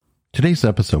Today's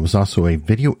episode was also a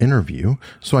video interview,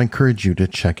 so I encourage you to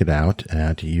check it out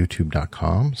at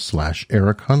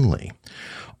youtube.com/Eric Hunley.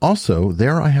 Also,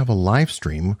 there I have a live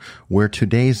stream where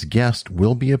today's guest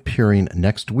will be appearing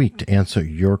next week to answer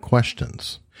your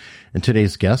questions. And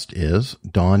today's guest is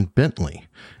Don Bentley.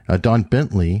 Don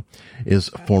Bentley is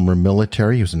former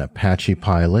military. He was an Apache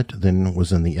pilot, then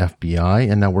was in the FBI,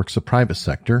 and now works the private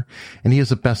sector. And he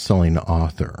is a best-selling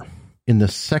author. In the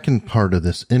second part of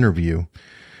this interview,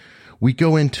 we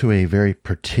go into a very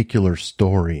particular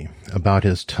story about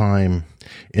his time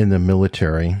in the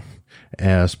military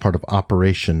as part of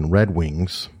Operation Red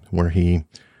Wings, where he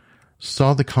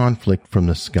saw the conflict from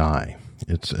the sky.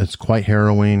 It's quite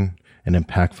harrowing, an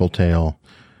impactful tale,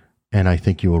 and I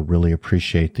think you will really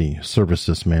appreciate the service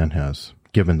this man has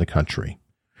given the country.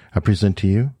 I present to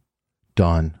you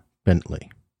Don Bentley.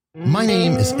 My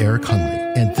name is Eric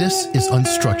Hunley, and this is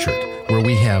Unstructured, where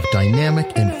we have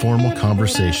dynamic, informal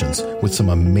conversations with some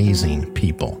amazing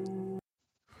people.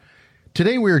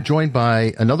 Today we are joined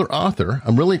by another author.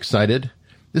 I'm really excited.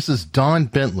 This is Don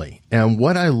Bentley. And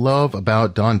what I love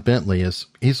about Don Bentley is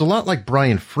he's a lot like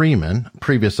Brian Freeman,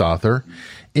 previous author,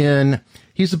 in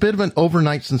he's a bit of an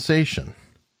overnight sensation.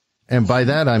 And by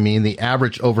that, I mean the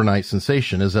average overnight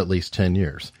sensation is at least 10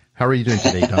 years. How are you doing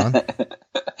today, Don?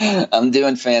 I'm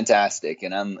doing fantastic,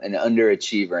 and I'm an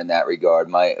underachiever in that regard.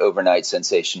 My overnight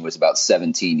sensation was about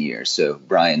 17 years, so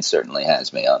Brian certainly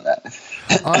has me on that.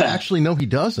 Actually, no, he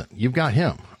doesn't. You've got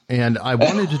him. And I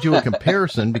wanted to do a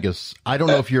comparison because I don't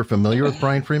know if you're familiar with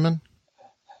Brian Freeman.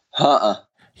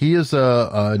 He is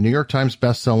a New York Times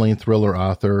bestselling thriller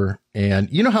author. And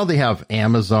you know how they have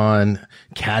Amazon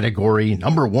category,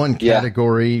 number one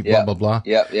category, blah, blah, blah.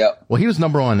 Yep. Well, he was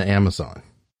number one on Amazon,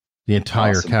 the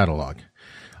entire catalog.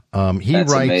 He That's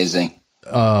writes amazing.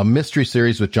 A mystery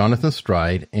series with Jonathan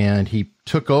Stride, and he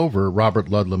took over Robert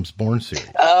Ludlum's Bourne series.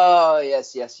 Oh,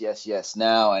 yes.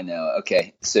 Now I know.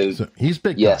 Okay. So he's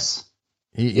big time. Yes.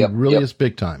 He really is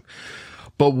big time.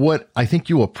 But what I think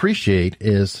you appreciate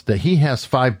is that he has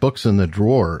 5 books in the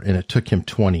drawer, and it took him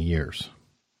 20 years.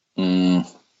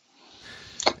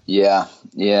 Yeah.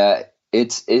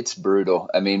 It's brutal.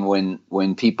 I mean,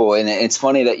 when people, and it's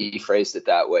funny that you phrased it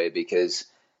that way, because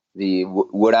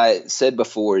what I said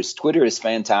before is Twitter is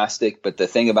fantastic, but the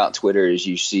thing about Twitter is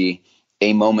you see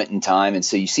a moment in time, and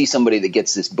so you see somebody that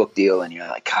gets this book deal, and you're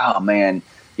like, oh man,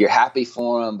 you're happy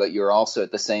for them, but you're also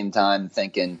at the same time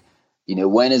thinking,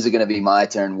 when is it going to be my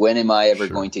turn? When am I ever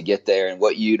going to get there? And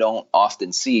what you don't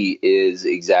often see is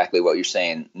exactly what you're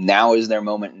saying. Now is their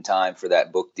moment in time for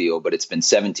that book deal, but it's been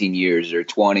 17 years or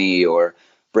 20. Or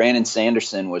Brandon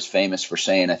Sanderson was famous for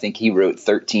saying, I think he wrote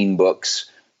 13 books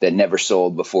that never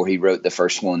sold before he wrote the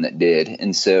first one that did.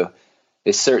 And so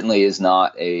it certainly is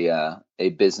not a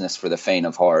business for the faint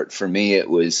of heart. For me, it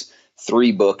was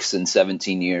 3 books in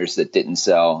 17 years that didn't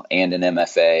sell and an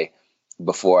MFA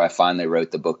before I finally wrote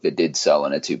the book that did sell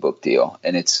in a 2-book deal.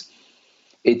 And it's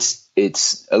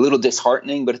a little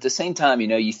disheartening, but at the same time,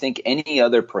 you think any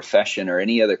other profession or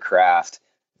any other craft,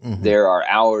 there are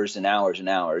hours and hours and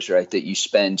hours, right, that you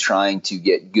spend trying to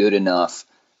get good enough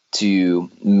to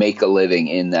make a living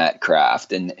in that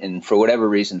craft. And for whatever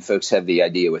reason, folks have the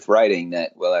idea with writing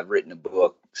that, well, I've written a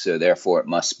book, so therefore it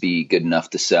must be good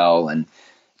enough to sell. And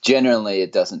generally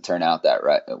it doesn't turn out that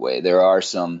way. There are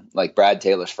some, like Brad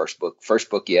Taylor's first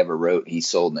book he ever wrote, he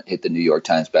sold and hit the New York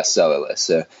Times bestseller list.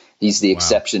 So he's the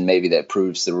exception maybe that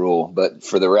proves the rule. But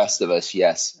for the rest of us,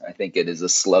 yes, I think it is a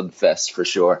slugfest for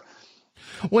sure.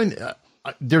 When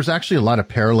there's actually a lot of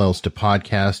parallels to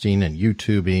podcasting and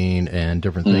YouTubing and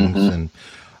different things. And,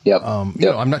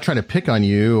 I'm not trying to pick on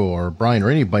you or Brian or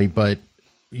anybody, but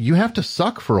you have to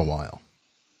suck for a while.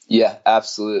 Yeah,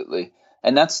 absolutely.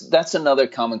 And that's another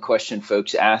common question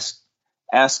folks ask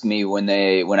me when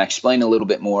I explain a little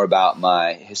bit more about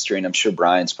my history. And I'm sure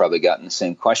Brian's probably gotten the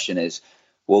same question is,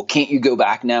 well, can't you go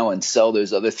back now and sell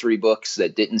those other 3 books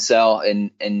that didn't sell? And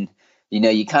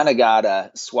you kind of got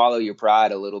to swallow your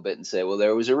pride a little bit and say, well,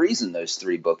 there was a reason those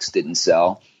 3 books didn't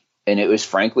sell. And it was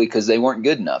frankly because they weren't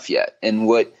good enough yet. And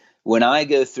when I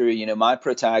go through, my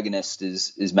protagonist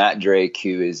is Matt Drake,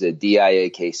 who is a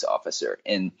DIA case officer.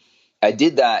 And I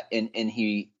did that and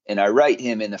I write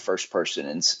him in the first person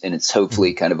and it's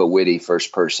hopefully kind of a witty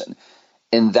first person.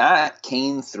 And that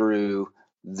came through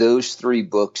those 3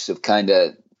 books of kind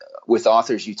of, with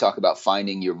authors, you talk about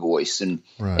finding your voice and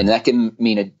that can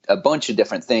mean a bunch of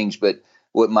different things. But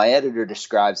what my editor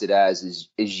describes it as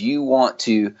is you want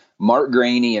to, Mark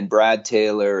Graney and Brad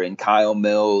Taylor and Kyle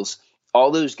Mills, all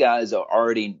those guys are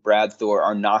already, Brad Thor,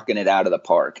 are knocking it out of the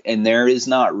park. And there is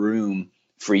not room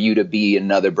for you to be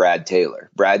another Brad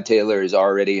Taylor. Brad Taylor is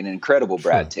already an incredible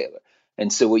Brad Taylor.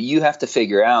 And so what you have to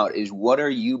figure out is, what are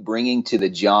you bringing to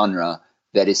the genre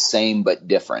that is same but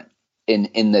different?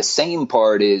 And the same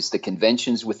part is the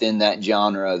conventions within that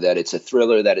genre, that it's a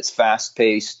thriller, that it's fast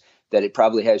paced, that it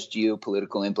probably has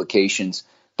geopolitical implications.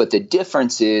 But the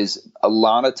difference is, a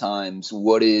lot of times,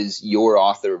 what is your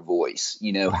author voice?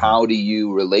 You know, how do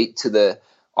you relate to the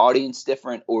audience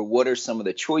different, or what are some of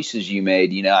the choices you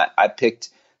made? You know, I picked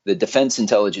the Defense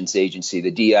Intelligence Agency, the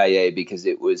DIA, because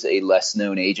it was a less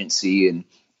known agency. And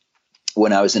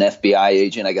when I was an FBI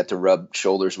agent, I got to rub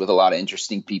shoulders with a lot of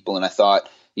interesting people. And I thought,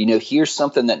 you know, here's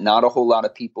something that not a whole lot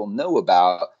of people know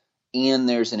about. And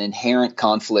there's an inherent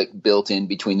conflict built in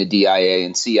between the DIA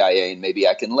and CIA, and maybe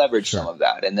I can leverage some of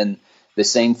that. And then the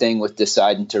same thing with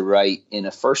deciding to write in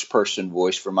a first person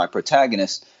voice for my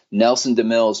protagonist. Nelson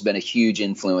DeMille has been a huge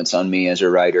influence on me as a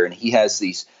writer, and he has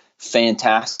these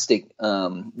fantastic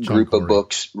group of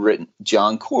books written.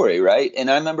 John Corey, right? And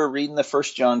I remember reading the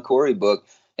first John Corey book,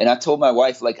 and I told my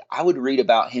wife, like, I would read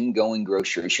about him going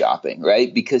grocery shopping,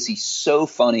 right? Because he's so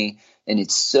funny and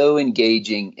it's so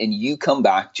engaging, and you come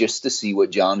back just to see what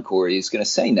John Corey is going to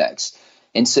say next.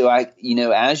 And so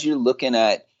as you're looking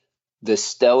at the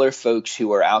stellar folks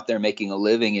who are out there making a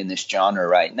living in this genre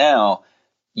right now,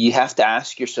 you have to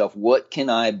ask yourself, what can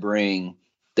I bring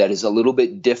that is a little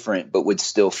bit different, but would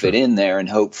still fit in there and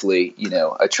hopefully, you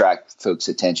know, attract folks'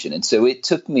 attention. And so it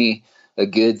took me a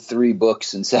good 3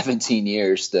 books in 17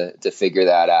 years to figure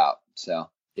that out. So,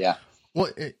 yeah. Well,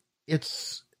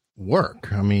 it's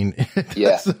work. I mean,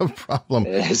 that's a problem.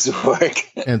 It is work.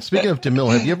 And speaking of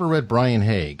DeMille, have you ever read Brian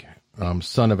Haig,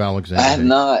 son of Alexander? I have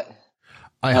not.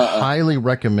 I highly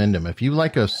recommend him. If you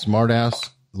like a smartass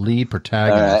lead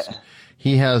protagonist,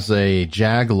 he has a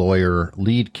JAG lawyer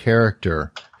lead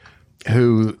character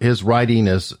who his writing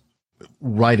is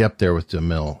right up there with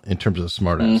DeMille in terms of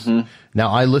smartass. Now,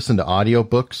 I listen to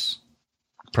audiobooks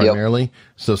primarily,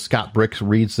 so Scott Brick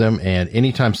reads them, and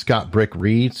anytime Scott Brick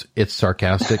reads, it's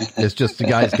sarcastic. It's just the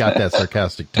guy's got that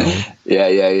sarcastic tone.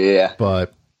 Yeah.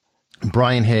 But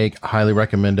Brian Haig, highly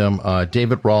recommend him.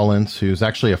 David Rawlins, who's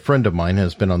actually a friend of mine,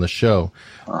 has been on the show,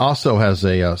 also has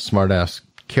a smartass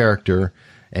character,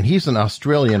 and he's an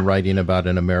Australian writing about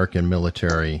an American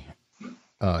military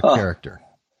character.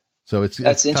 So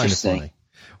that's kind of funny.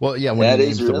 Well, yeah, when he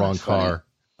names the wrong car.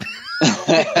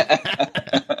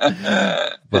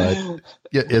 But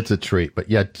yeah, it's a treat. But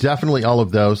yeah, definitely all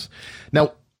of those.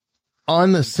 Now,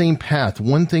 on the same path,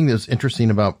 one thing that's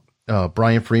interesting about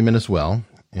Brian Freeman as well,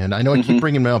 and I know I keep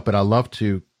bringing him up, but I love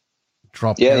to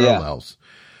draw parallels.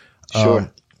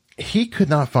 Sure. He could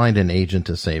not find an agent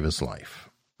to save his life.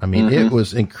 I mean, it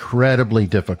was incredibly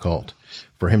difficult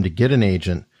for him to get an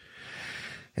agent.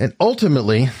 And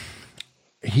ultimately,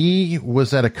 he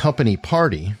was at a company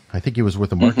party. I think he was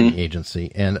with a marketing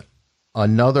agency, and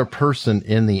another person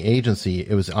in the agency,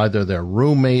 it was either their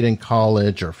roommate in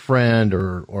college or friend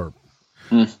or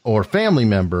family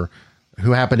member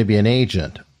who happened to be an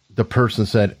agent. The person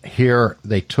said, here,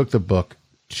 they took the book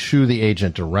to the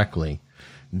agent directly.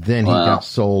 Then he got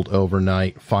sold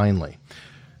overnight, finally.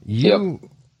 You,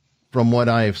 from what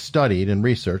I've studied and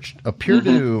researched, appear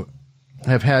to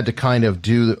have had to kind of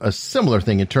do a similar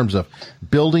thing in terms of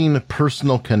building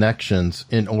personal connections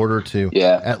in order to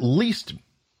at least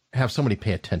have somebody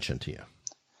pay attention to you.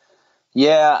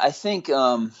 Yeah, I think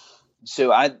so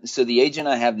the agent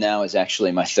I have now is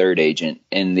actually my third agent.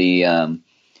 And the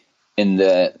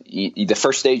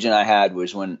first agent I had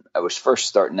was when I was first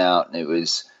starting out, and it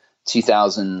was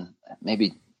 2000.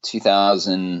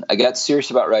 I got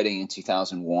serious about writing in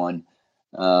 2001.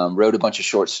 Wrote a bunch of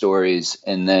short stories,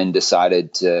 and then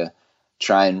decided to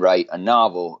try and write a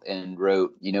novel, and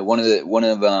wrote, one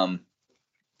of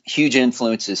huge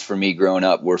influences for me growing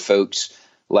up were folks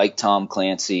like Tom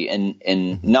Clancy,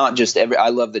 and not just I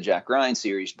love the Jack Ryan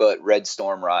series, but Red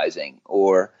Storm Rising,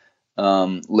 or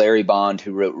Larry Bond,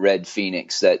 who wrote Red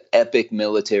Phoenix, that epic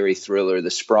military thriller,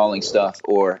 the sprawling stuff,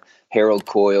 or Harold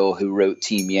Coyle, who wrote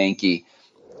Team Yankee.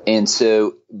 And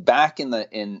so back in the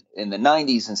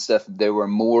 90s and stuff, there were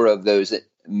more of those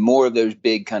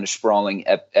big kind of sprawling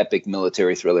epic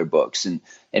military thriller books.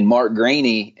 And Mark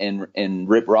Graney and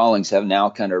Rip Rawlings have now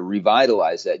kind of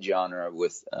revitalized that genre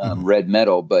with Red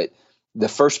Metal. But the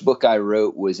first book I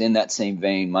wrote was in that same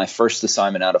vein. My first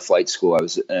assignment out of flight school, I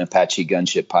was an Apache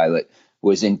gunship pilot,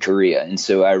 was in Korea. And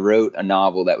so I wrote a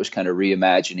novel that was kind of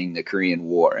reimagining the Korean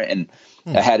War. And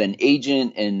I had an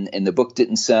agent, and the book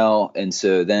didn't sell. And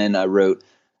so then I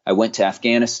went to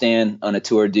Afghanistan on a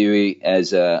tour duty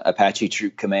as a Apache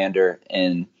troop commander,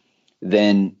 and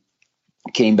then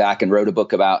came back and wrote a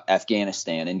book about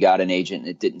Afghanistan and got an agent, and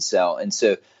it didn't sell. And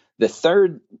so the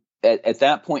third, at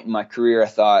that point in my career, I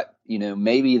thought,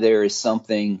 maybe there is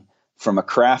something from a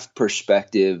craft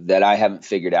perspective that I haven't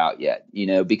figured out yet,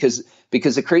 because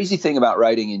the crazy thing about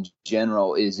writing in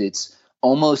general is it's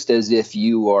almost as if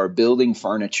you are building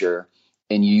furniture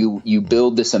and you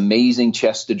build this amazing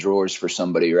chest of drawers for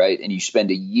somebody, right? And you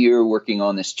spend a year working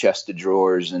on this chest of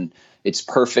drawers and it's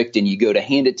perfect, and you go to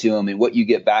hand it to them, and what you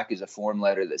get back is a form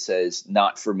letter that says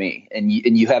 "not for me," and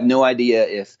you have no idea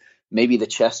if maybe the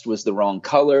chest was the wrong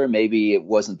color, maybe it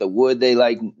wasn't the wood they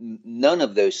like, none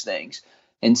of those things,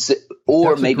 and so,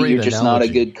 or maybe you're just not a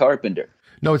good carpenter.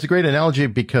 No, it's a great analogy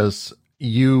because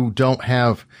you don't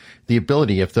have the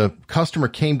ability. If the customer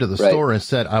came to the store and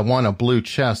said, "I want a blue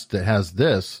chest that has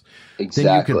this," then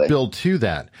you could build to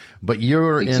that. But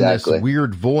you're in this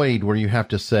weird void where you have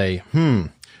to say,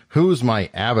 who's my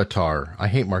avatar? I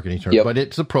hate marketing terms, but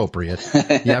it's appropriate.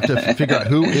 You have to figure out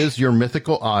who is your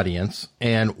mythical audience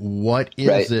and what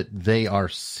is it they are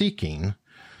seeking.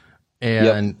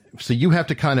 And so you have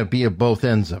to kind of be at both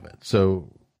ends of it.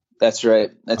 So that's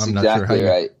right. That's exactly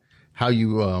right. How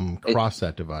you cross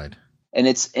that divide. And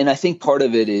I think part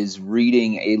of it is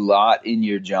reading a lot in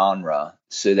your genre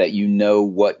so that you know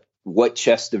what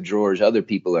chest of drawers other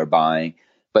people are buying.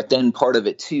 But then part of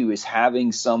it too is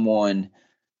having someone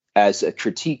as a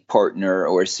critique partner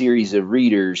or a series of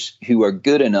readers who are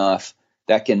good enough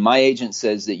that my agent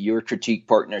says that your critique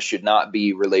partner should not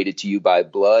be related to you by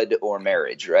blood or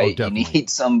marriage, right? You need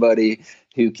somebody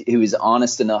who is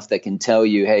honest enough that can tell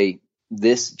you, hey,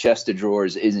 this chest of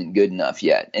drawers isn't good enough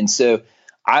yet. And so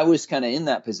I was kind of in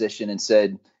that position and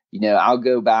said, I'll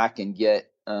go back and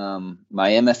get my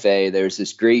MFA. There's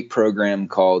this great program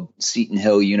called Seton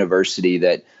Hill University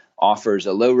that offers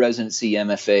a low residency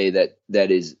MFA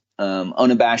that is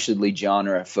unabashedly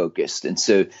genre focused. And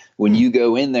so when you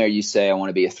go in there, you say, I want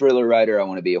to be a thriller writer, I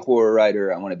want to be a horror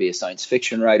writer, I want to be a science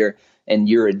fiction writer. And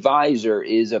your advisor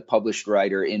is a published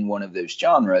writer in one of those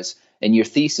genres. And your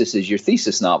thesis is your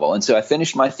thesis novel. And so I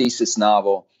finished my thesis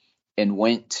novel and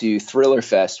went to Thriller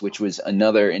Fest, which was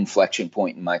another inflection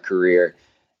point in my career,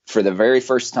 for the very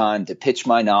first time to pitch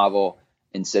my novel,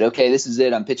 and said, okay, this is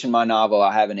it. I'm pitching my novel.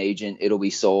 I'll have an agent. It'll be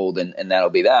sold. And that'll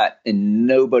be that. And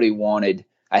nobody wanted.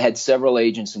 I had several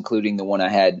agents, including the one I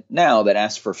had now, that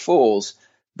asked for fulls.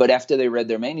 But after they read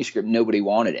their manuscript, nobody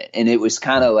wanted it. And it was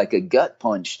kind of like a gut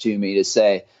punch to me to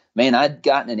say, man, I'd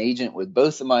gotten an agent with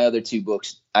both of my other two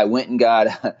books. I went and got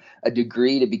a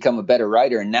degree to become a better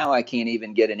writer. And now I can't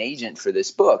even get an agent for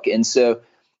this book. And so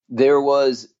there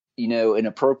was, an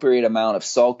appropriate amount of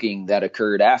sulking that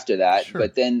occurred after that. Sure.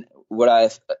 But then what I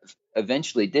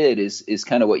eventually did is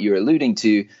kind of what you're alluding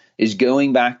to, is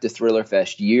going back to Thriller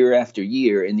Fest year after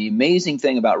year. And the amazing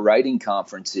thing about writing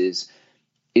conferences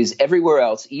is everywhere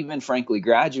else, even frankly,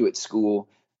 graduate school,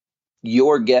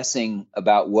 you're guessing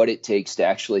about what it takes to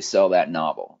actually sell that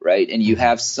novel, right? And you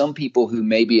have some people who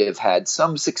maybe have had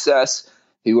some success,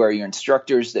 who are your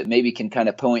instructors that maybe can kind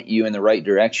of point you in the right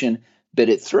direction. But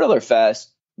at Thriller Fest,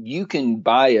 you can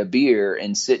buy a beer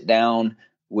and sit down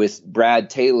with Brad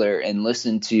Taylor and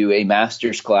listen to a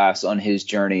master's class on his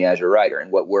journey as a writer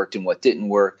and what worked and what didn't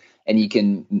work. And you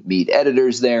can meet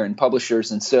editors there and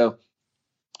publishers. And so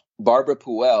Barbara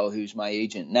Puel, who's my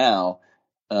agent now,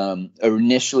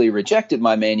 initially rejected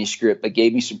my manuscript, but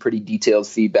gave me some pretty detailed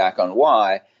feedback on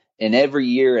why. And every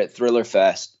year at Thriller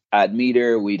Fest, I'd meet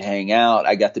her, we'd hang out.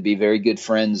 I got to be very good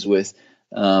friends with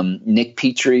Nick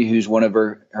Petrie, who's one of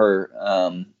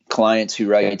her clients, who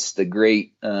writes the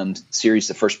great series.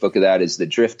 The first book of that is The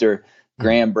Drifter.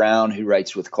 Graham Brown, who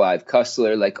writes with Clive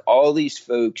Cussler, like all these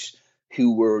folks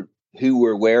who were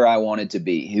where I wanted to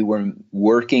be, who were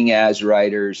working as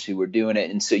writers, who were doing it.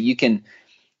 And so you can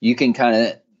kind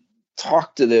of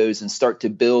talk to those and start to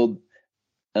build,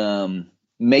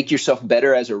 make yourself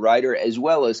better as a writer, as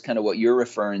well as kind of what you're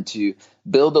referring to,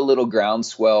 build a little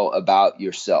groundswell about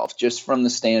yourself, just from the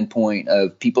standpoint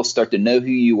of people start to know who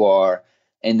you are,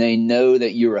 and they know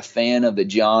that you're a fan of the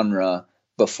genre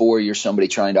before you're somebody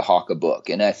trying to hawk a book.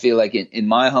 And I feel like in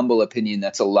my humble opinion,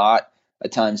 that's a lot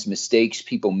of times mistakes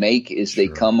people make is they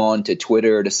come on to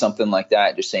Twitter or to something like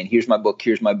that, just saying, here's my book,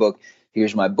 here's my book,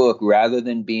 here's my book, rather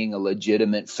than being a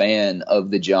legitimate fan of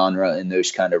the genre and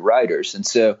those kind of writers. And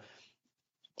so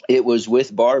it was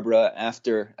with Barbara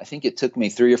after, I think it took me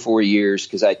 3 or 4 years,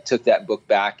 because I took that book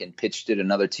back and pitched it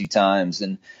another 2 times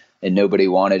and nobody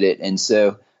wanted it. And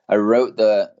so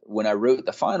when I wrote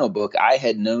the final book, I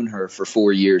had known her for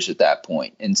 4 years at that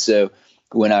point. And so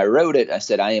when I wrote it, I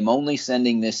said, I am only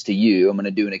sending this to you. I'm going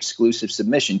to do an exclusive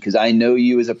submission because I know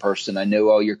you as a person. I know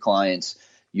all your clients.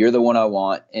 You're the one I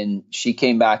want. And she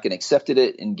came back and accepted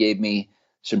it and gave me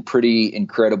some pretty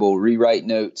incredible rewrite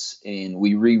notes, and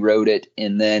we rewrote it.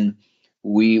 And then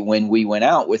when we went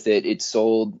out with it, it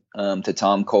sold to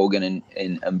Tom Colgan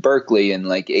in Berkeley in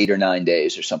like 8 or 9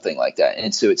 days or something like that.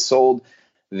 And so it sold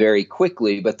very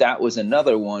quickly. But that was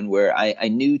another one where I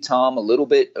knew Tom a little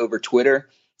bit over Twitter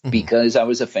because I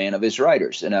was a fan of his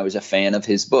writers and I was a fan of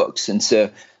his books. And so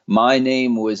my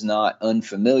name was not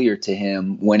unfamiliar to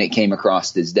him when it came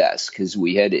across his desk because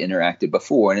we had interacted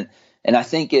before. And I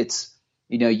think it's,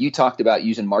 you talked about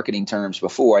using marketing terms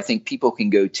before. I think people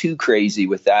can go too crazy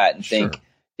with that and think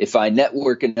if I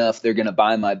network enough, they're going to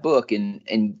buy my book. And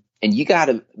you got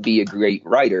to be a great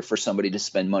writer for somebody to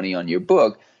spend money on your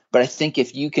book. But I think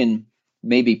if you can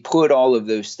maybe put all of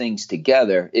those things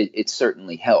together, it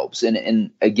certainly helps.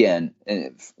 And again,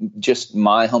 just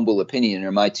my humble opinion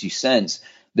or my 2 cents,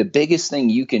 the biggest thing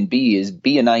you can be is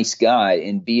be a nice guy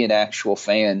and be an actual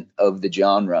fan of the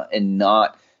genre and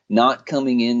not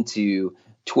coming into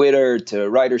Twitter, to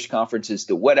writers' conferences,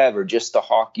 to whatever, just to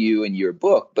hawk you and your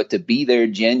book, but to be there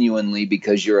genuinely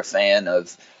because you're a fan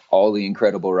of all the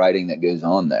incredible writing that goes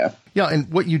on there. Yeah,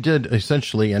 and what you did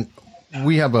essentially, and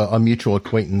we have a mutual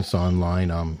acquaintance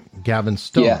online, Gavin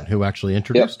Stone, who actually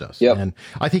introduced us. And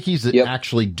I think he's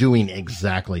actually doing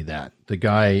exactly that. The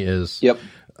guy is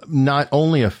not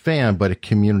only a fan, but a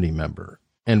community member.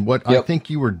 And what I think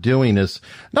you were doing is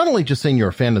not only just saying you're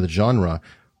a fan of the genre.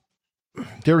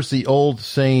 There's the old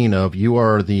saying of you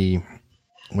are the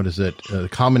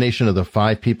combination of the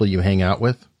 5 people you hang out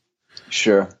with.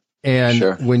 Sure.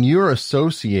 And when you're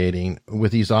associating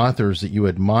with these authors that you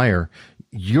admire,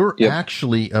 you're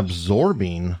actually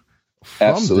absorbing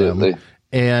from them,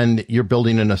 and you're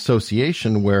building an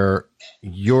association where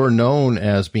you're known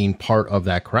as being part of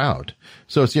that crowd.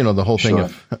 So it's, the whole thing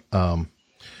of,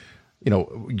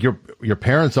 your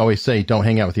parents always say, don't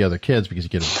hang out with the other kids because you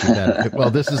get that.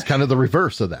 Well, this is kind of the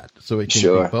reverse of that. So it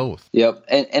can be both. Yep.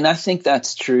 And I think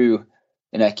that's true.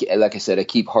 And like I said, I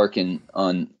keep harping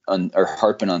on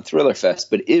Thriller Fest,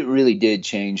 but it really did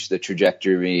change the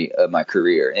trajectory of my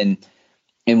career.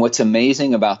 And what's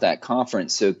amazing about that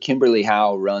conference, so Kimberly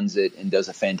Howe runs it and does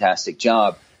a fantastic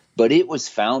job, but it was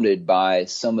founded by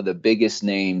some of the biggest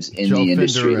names in Joe the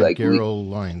industry, Fender like Garrow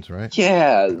Lines, right?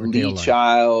 Yeah, Lee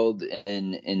Child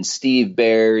and Steve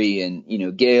Barry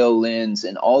and Gail Lynns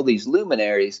and all these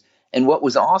luminaries. And what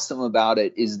was awesome about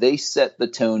it is they set the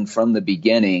tone from the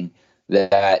beginning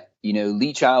that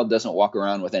Lee Child doesn't walk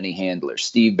around with any handlers.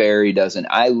 Steve Barry doesn't.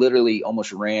 I literally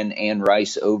almost ran Anne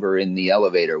Rice over in the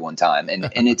elevator one time,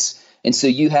 and so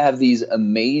you have these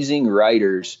amazing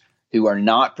writers who are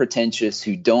not pretentious,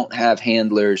 who don't have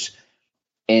handlers,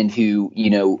 and who,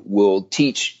 will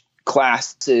teach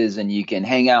classes and you can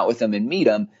hang out with them and meet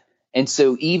them. And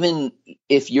so even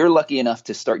if you're lucky enough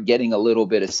to start getting a little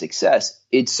bit of success,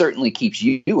 it certainly keeps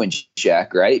you in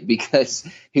check, right? Because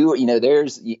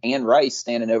there's Anne Rice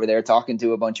standing over there talking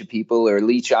to a bunch of people, or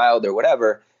Lee Child or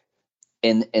whatever,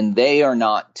 and they are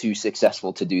not too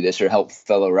successful to do this or help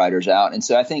fellow writers out. And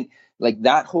so I think like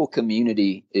that whole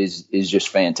community is just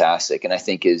fantastic. And I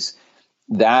think is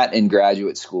that and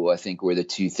graduate school, I think, were the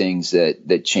 2 things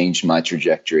that changed my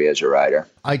trajectory as a writer.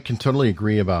 I can totally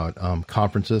agree about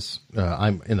conferences.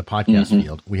 I'm in the podcast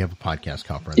field. We have a podcast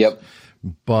conference. Yep.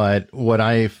 But what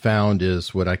I found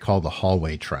is what I call the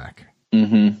hallway track.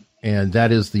 And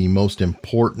that is the most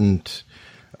important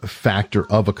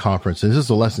factor of a conference. And this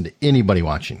is a lesson to anybody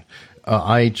watching.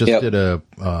 I just did a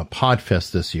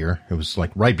Podfest this year. It was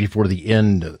like right before the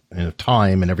end of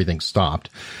time and everything stopped.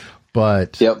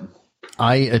 But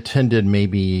I attended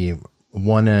maybe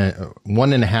one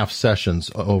and a half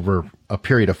sessions over a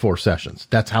period of 4 sessions.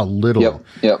 That's how little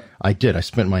I did. I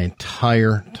spent my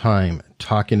entire time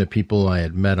talking to people I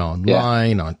had met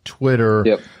online, on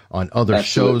Twitter, on other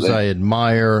shows I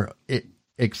admire,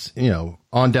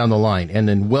 on down the line. And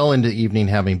then well into the evening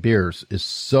having beers is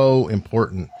so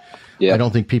important. I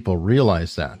don't think people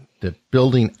realize that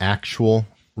building actual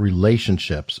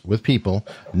relationships with people,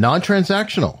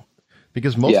 non-transactional,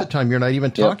 because most of the time you're not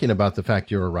even talking about the fact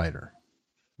you're a writer.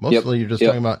 Mostly you're just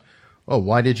talking about, oh,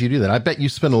 why did you do that? I bet you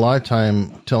spend a lot of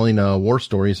time telling war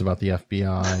stories about the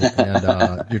FBI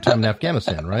and your time in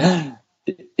Afghanistan, right?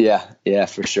 Yeah,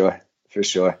 for sure.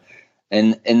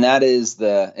 And that is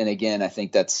and again, I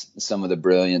think that's some of the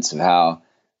brilliance of how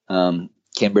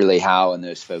Kimberly Howe and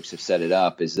those folks have set it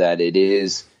up, is that it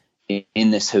is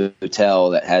in this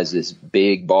hotel that has this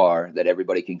big bar that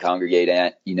everybody can congregate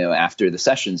at, after the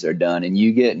sessions are done. And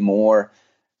you get more,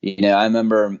 I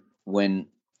remember when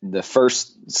the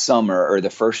first summer or the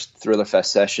first Thriller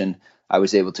Fest session I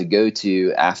was able to go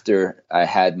to after I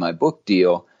had my book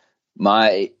deal,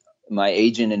 my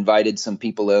agent invited some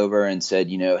people over and said,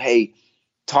 hey,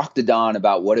 talk to Don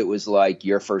about what it was like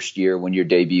your first year when your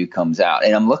debut comes out.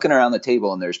 And I'm looking around the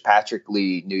table, and there's Patrick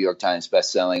Lee, New York Times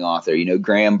bestselling author,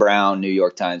 Graham Brown, New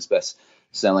York Times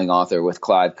bestselling author with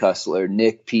Clive Cussler,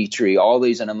 Nick Petrie, all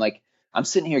these. And I'm like, I'm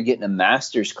sitting here getting a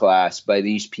master's class by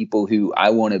these people who I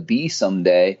want to be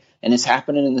someday. And it's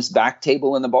happening in this back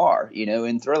table in the bar,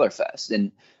 in Thriller Fest.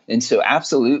 And so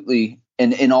absolutely.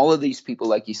 And all of these people,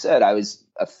 like you said, I was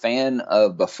a fan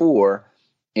of before,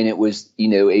 and it was,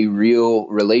 a real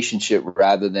relationship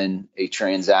rather than a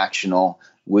transactional,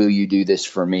 will you do this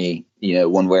for me,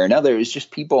 one way or another. It was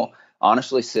just people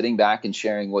honestly sitting back and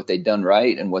sharing what they'd done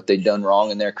right and what they'd done wrong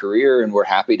in their career. And we're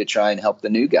happy to try and help the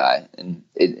new guy. And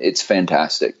it's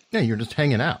fantastic. Yeah, you're just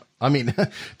hanging out. I mean,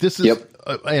 this is,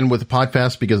 and with the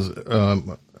podcast, because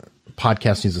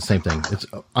podcasting is the same thing.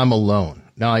 I'm alone.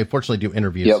 Now, I fortunately do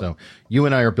interviews, so you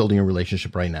and I are building a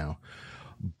relationship right now.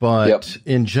 But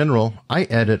in general, I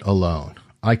edit alone.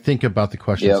 I think about the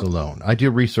questions alone. I do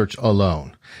research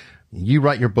alone. You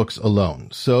write your books alone.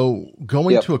 So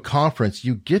going to a conference,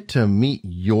 you get to meet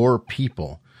your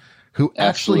people who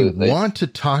actually want to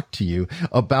talk to you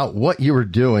about what you were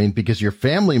doing, because your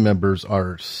family members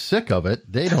are sick of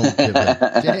it. They don't give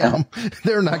a damn.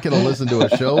 They're not going to listen to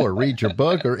a show or read your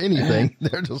book or anything.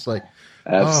 They're just like,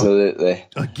 absolutely.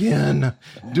 Oh, again,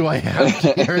 do I have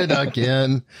to hear it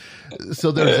again?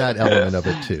 So there's that element of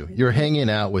it too. You're hanging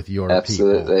out with your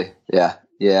people. Yeah.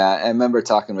 Yeah. I remember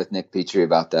talking with Nick Petrie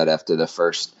about that after the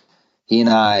first. He and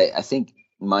I think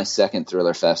my second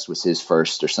Thriller Fest was his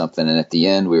first or something. And at the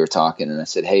end we were talking, and I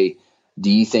said, hey, do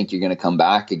you think you're going to come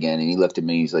back again? And he looked at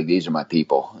me, he's like, these are my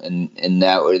people. And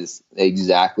that was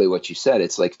exactly what you said.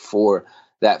 It's like for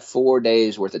that 4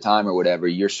 days worth of time or whatever,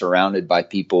 you're surrounded by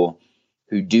people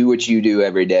who do what you do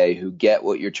every day, who get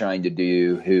what you're trying to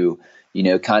do, who,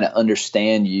 kind of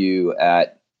understand you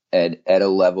at a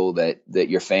level that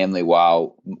your family,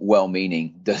 while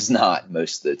well-meaning, does not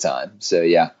most of the time. So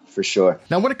yeah, for sure.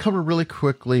 Now I want to cover really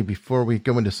quickly before we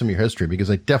go into some of your history,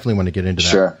 because I definitely want to get into that.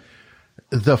 Sure.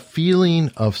 The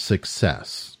feeling of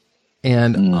success.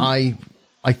 And I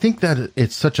think that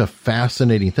it's such a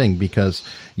fascinating thing, because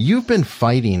you've been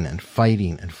fighting and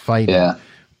fighting and fighting. Yeah.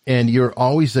 And you're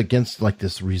always against like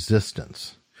this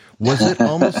resistance. Was it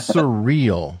almost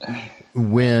surreal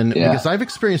because I've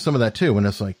experienced some of that too, when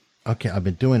it's like, okay, I've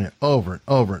been doing it over and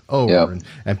over and over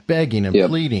and begging and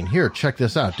pleading, here, check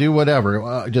this out, do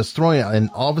whatever, just throwing it.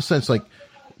 And all of a sudden it's like,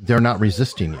 they're not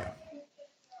resisting you.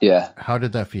 Yeah. How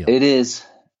did that feel?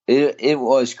 It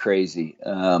was crazy.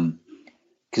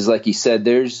 'Cause like you said,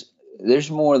 there's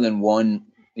more than one,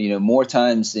 more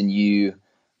times than you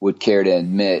would care to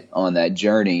admit on that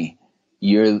journey,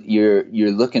 you're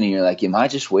looking and you're like, am I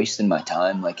just wasting my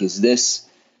time? Like, is this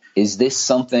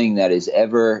something that is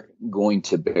ever going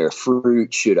to bear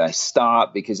fruit? Should I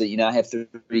stop? Because, I have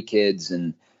 3 kids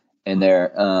and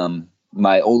they're,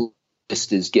 my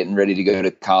oldest is getting ready to go to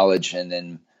college. And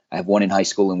then I have one in high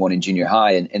school and one in junior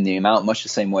high. And the amount, much the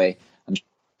same way I'm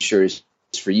sure is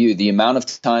for you, the amount of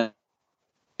time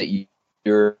that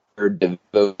you're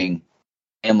devoting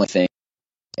family thing,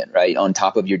 right, on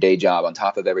top of your day job, on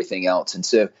top of everything else. And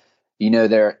so,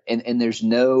 there's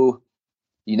no,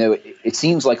 it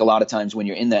seems like a lot of times when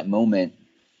you're in that moment,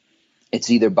 it's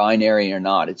either binary or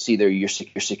not. It's either you're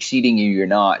succeeding or you're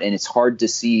not. And it's hard to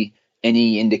see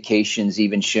any indications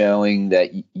even showing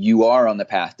that you are on the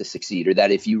path to succeed, or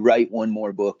that if you write one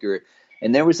more book,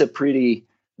 and there was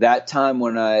that time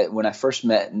when I first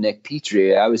met Nick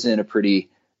Petrie, I was in a pretty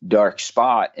dark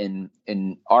spot, and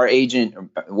our agent,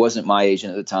 wasn't my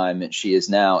agent at the time, and she is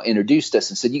now, introduced us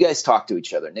and said, you guys talk to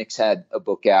each other. Nick's had a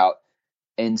book out.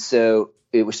 And so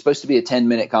it was supposed to be a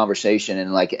 10-minute conversation,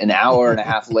 and like an hour and a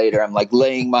half later, I'm like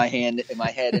laying my head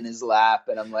in his lap,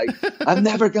 and I'm like, I'm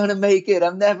never gonna make it.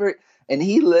 And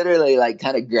he literally like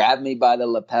kind of grabbed me by the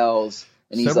lapels,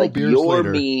 and he's like, you're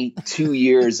me 2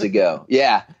 years ago.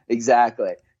 Yeah,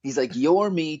 exactly. He's like, you're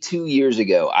me 2 years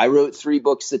ago. I wrote 3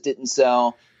 books that didn't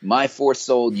sell. My 4th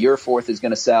sold. Your 4th is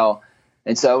going to sell.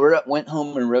 And so I went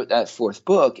home and wrote that 4th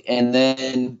book. And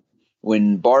then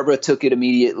when Barbara took it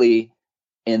immediately,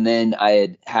 and then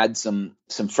I had some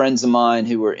friends of mine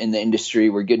who were in the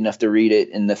industry were good enough to read it,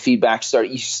 and the feedback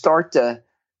you start to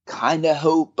kind of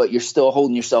hope, but you're still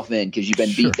holding yourself in because you've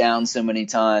been beat down so many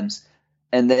times.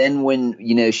 And then when,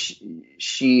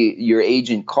 your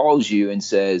agent calls you and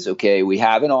says, okay, we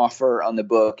have an offer on the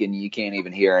book and you can't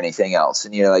even hear anything else.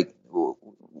 And you're like,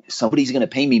 somebody's going to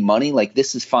pay me money. Like,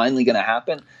 this is finally going to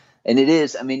happen. And it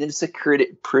is, it's a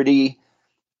pretty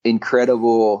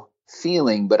incredible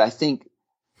feeling. But I think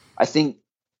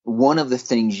one of the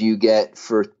things you get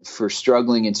for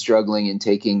struggling and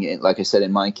taking it, like I said,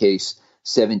 in my case,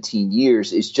 17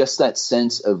 years is just that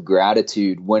sense of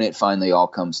gratitude when it finally all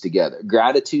comes together.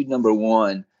 Gratitude, number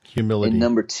one. Humility. And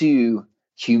number two,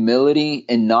 humility,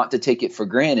 and not to take it for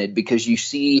granted, because you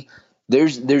see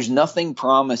there's nothing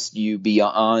promised you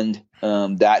beyond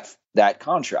that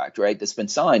contract, right, that's been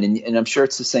signed. And I'm sure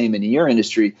it's the same in your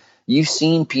industry. You've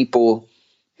seen people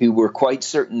who were quite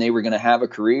certain they were going to have a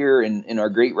career and are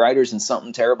great writers, and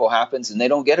something terrible happens and they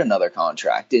don't get another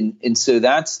contract. And so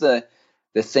that's the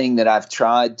thing that I've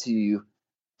tried to,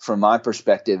 from my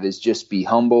perspective, is just be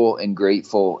humble and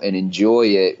grateful and enjoy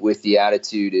it with the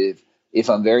attitude of, if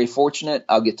I'm very fortunate,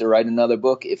 I'll get to write another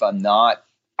book. If I'm not,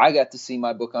 I got to see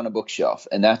my book on a bookshelf.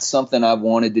 And that's something I've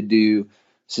wanted to do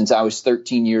since I was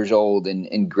 13 years old,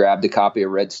 and grabbed a copy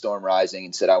of Red Storm Rising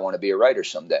and said, I want to be a writer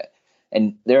someday.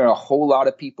 And there are a whole lot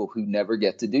of people who never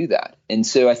get to do that. And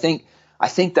so I think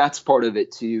that's part of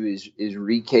it too, is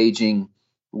recaging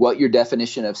what your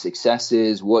definition of success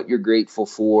is, what you're grateful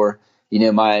for. You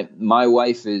know, my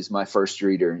wife is my first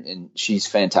reader, and she's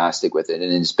fantastic with it,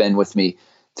 and has been with me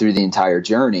through the entire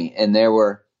journey. And there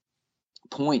were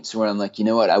points where I'm like, you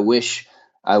know what, I wish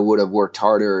I would have worked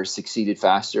harder or succeeded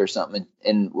faster or something.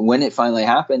 And when it finally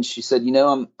happened, she said, you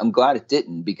know, I'm glad it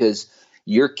didn't, because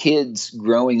your kids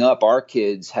growing up, our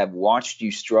kids, have watched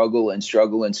you struggle and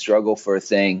struggle and struggle for a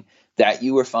thing that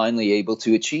you were finally able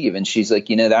to achieve. And she's like,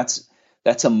 you know,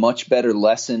 that's a much better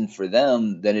lesson for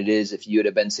them than it is if you would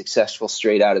have been successful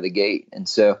straight out of the gate. And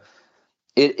so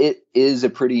it is a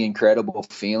pretty incredible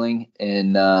feeling.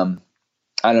 And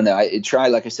I don't know, I try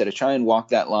and walk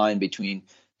that line between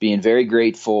being very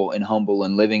grateful and humble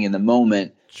and living in the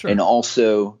moment, Sure. and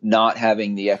also not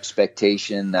having the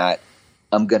expectation that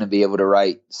I'm going to be able to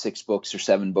write 6 books or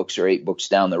 7 books or 8 books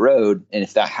down the road. And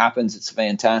if that happens, it's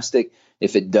fantastic.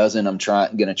 If it doesn't, I'm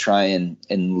going to try and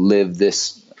live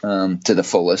this to the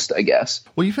fullest, I guess.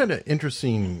 Well, you've had an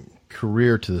interesting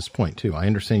career to this point too. I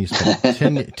understand you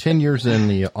spent 10 years in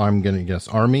the, I'm going to guess,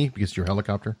 Army, because you're a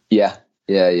helicopter. Yeah.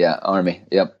 Army.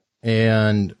 Yep.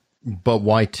 But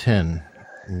why 10?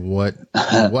 What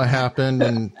happened?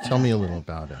 And tell me a little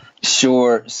about it.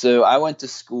 Sure. So I went to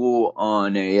school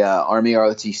on a Army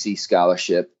ROTC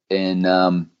scholarship, and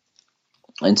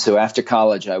so after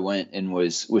college, I went and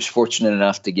was fortunate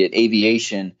enough to get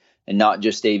aviation, and not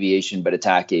just aviation, but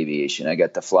attack aviation. I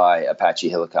got to fly Apache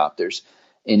helicopters,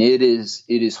 and it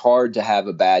is hard to have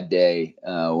a bad day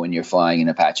when you're flying an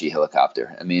Apache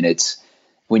helicopter. I mean, it's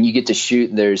when you get to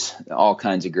shoot, there's all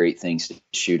kinds of great things to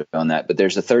shoot on that, but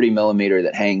there's a 30 millimeter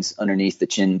that hangs underneath the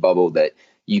chin bubble that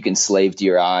you can slave to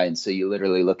your eye. And so you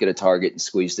literally look at a target and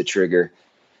squeeze the trigger.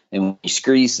 And when you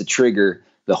squeeze the trigger,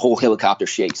 the whole helicopter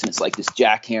shakes, and it's like this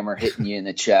jackhammer hitting you in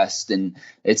the chest. And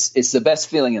it's the best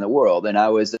feeling in the world. And I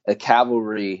was a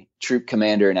cavalry troop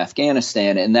commander in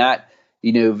Afghanistan, and that,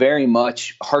 you know, very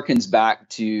much harkens back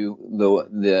to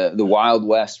the Wild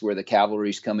West, where the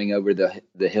cavalry's coming over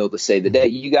the hill to save the day.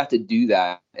 You got to do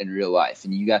that in real life,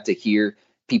 and you got to hear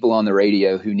people on the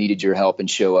radio who needed your help and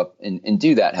show up and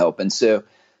do that help. And so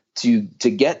to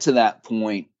get to that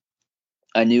point,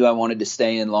 I knew I wanted to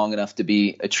stay in long enough to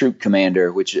be a troop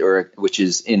commander, which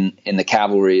is in the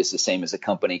cavalry is the same as a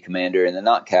company commander in the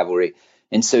not cavalry.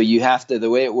 And so you have to, the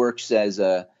way it works as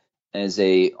a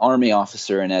Army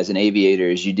officer and as an aviator,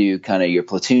 is you do kind of your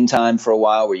platoon time for a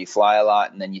while where you fly a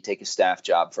lot, and then you take a staff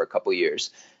job for a couple of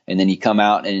years, and then you come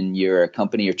out and you're a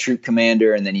company or troop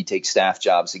commander, and then you take staff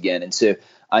jobs again. And so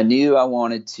I knew I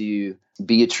wanted to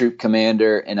be a troop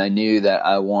commander, and I knew that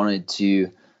I wanted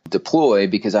to deploy,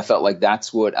 because I felt like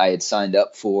that's what I had signed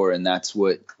up for, and that's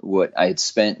what I had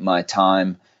spent my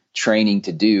time training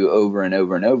to do over and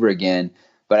over and over again.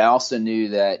 But I also knew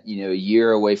that, you know, a year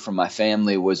away from my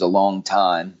family was a long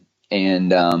time.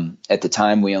 And at the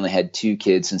time, we only had 2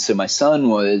 kids. And so my son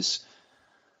was,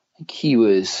 I think he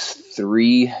was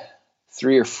three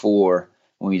or 4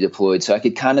 when we deployed. So I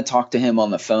could kind of talk to him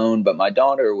on the phone, but my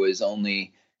daughter was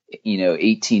only,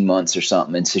 18 months or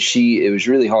something. And so it was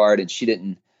really hard, and she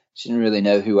didn't really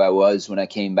know who I was when I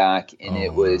came back. And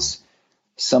it was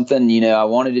something, I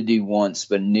wanted to do once,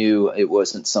 but knew it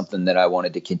wasn't something that I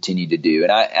wanted to continue to do.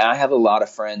 And I have a lot of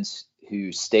friends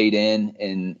who stayed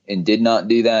in and did not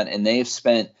do that. And they have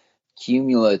spent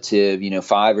cumulative,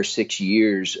 5 or 6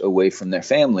 years away from their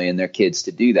family and their kids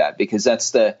to do that, because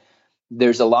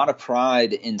there's a lot of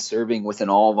pride in serving with an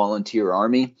all volunteer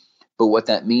Army. But what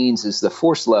that means is the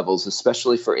force levels,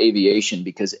 especially for aviation,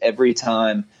 because every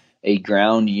time a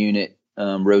ground unit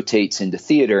rotates into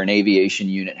theater, an aviation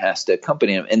unit has to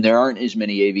accompany them. And there aren't as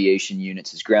many aviation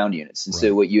units as ground units. And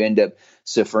so what you end up,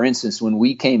 for instance, when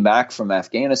we came back from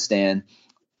Afghanistan,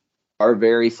 our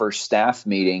very first staff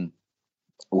meeting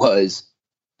was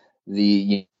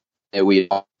the we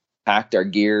all packed our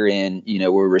gear in,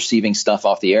 we're receiving stuff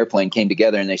off the airplane, came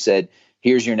together, and they said,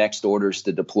 here's your next orders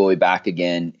to deploy back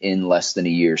again in less than a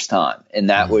year's time. And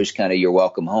that was kind of your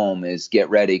welcome home, is get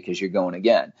ready because you're going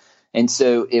again. And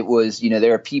so it was,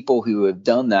 there are people who have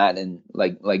done that, and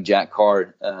like Jack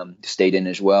Carr stayed in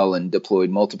as well and deployed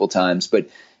multiple times. But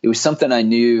it was something I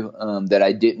knew that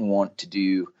I didn't want to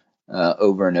do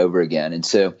over and over again. And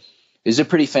so it was a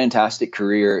pretty fantastic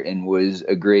career, and was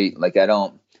a great,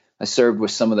 I served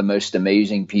with some of the most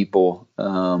amazing people.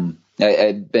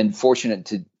 I've been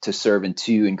fortunate to serve in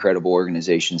two incredible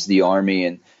organizations, the Army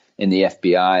and the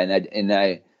FBI. And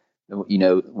I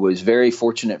was very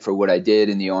fortunate for what I did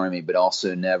in the Army, but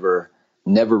also never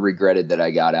regretted that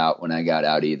I got out when I got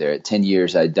out either. At 10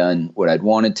 years, I'd done what I'd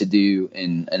wanted to do,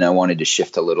 and I wanted to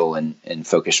shift a little and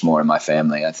focus more on my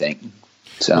family, I think.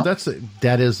 So well,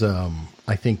 that is,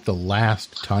 I think, the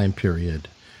last time period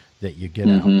that you get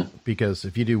out, because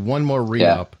if you do one more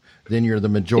re-up, then you're the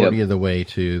majority of the way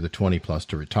to the 20 plus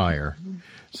to retire.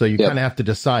 So you kind of have to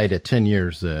decide at 10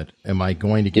 years that, am I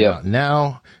going to get out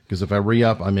now? Because if I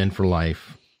re-up, I'm in for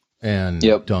life and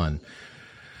done.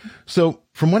 So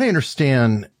from what I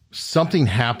understand, something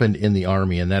happened in the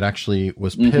Army, and that actually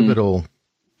was pivotal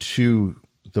to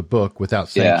the book Without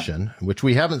Sanction, which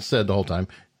we haven't said the whole time.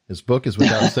 His book is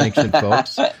Without Sanction,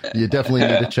 folks. You definitely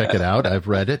need to check it out. I've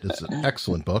read it. It's an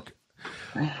excellent book.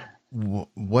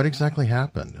 What exactly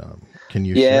happened? Can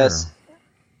you share?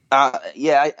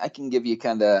 I can give you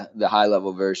kind of the high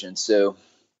level version. So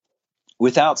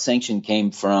Without Sanction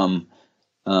came from,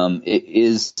 it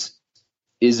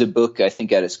is a book, I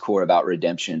think, at its core about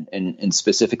redemption, and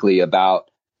specifically about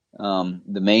the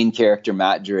main character,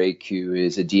 Matt Drake, who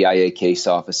is a DIA case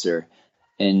officer.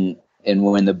 And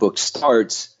when the book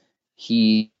starts,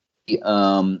 he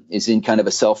is in kind of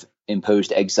a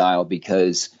self-imposed exile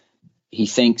because he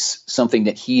thinks something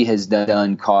that he has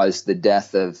done caused the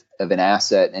death of an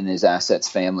asset and his asset's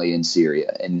family in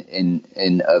Syria,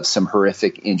 and of some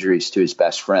horrific injuries to his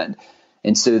best friend.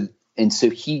 And so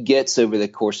he gets, over the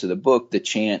course of the book, the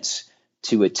chance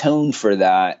to atone for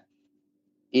that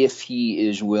if he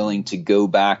is willing to go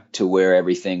back to where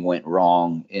everything went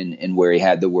wrong and where he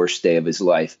had the worst day of his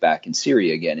life back in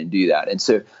Syria again, and do that. And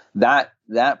so that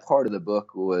part of the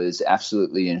book was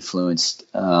absolutely influenced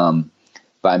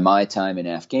by my time in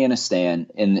Afghanistan.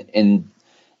 And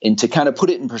to kind of put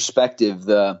it in perspective,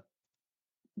 the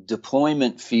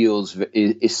deployment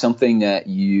is something that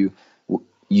you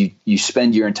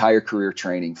spend your entire career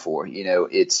training for.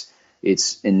 It's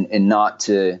not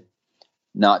to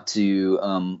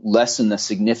lessen the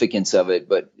significance of it,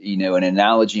 but an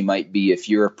analogy might be, if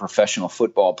you're a professional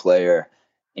football player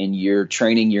and you're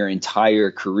training your entire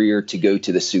career to go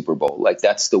to the Super Bowl, like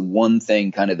that's the one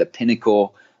thing, kind of the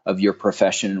pinnacle of your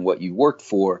profession and what you worked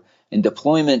for. And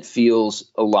deployment feels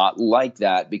a lot like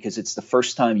that, because it's the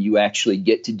first time you actually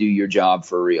get to do your job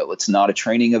for real. It's not a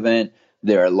training event.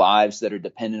 There are lives that are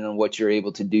dependent on what you're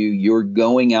able to do. You're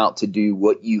going out to do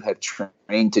what you have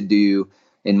trained to do,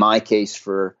 in my case,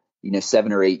 for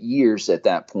 7 or 8 years at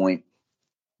that point.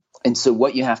 And so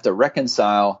what you have to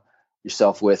reconcile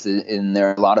yourself with, and there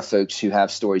are a lot of folks who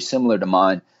have stories similar to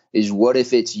mine, is what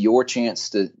if it's your chance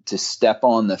to step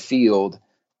on the field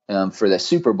for the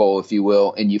Super Bowl, if you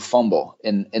will, and you fumble.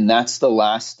 And that's the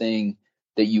last thing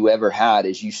that you ever had,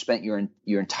 is you spent your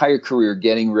entire career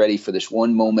getting ready for this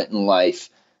one moment in life,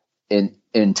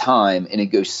 in time, and it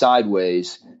goes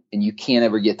sideways, and you can't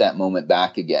ever get that moment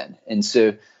back again. And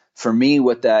so for me,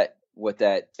 what that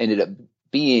ended up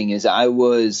being is, I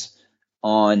was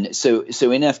on, so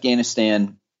in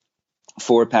Afghanistan,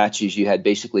 for Apaches, you had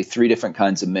basically 3 different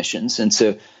kinds of missions. And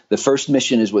so the first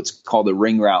mission is what's called a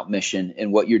ring route mission.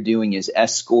 And what you're doing is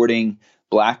escorting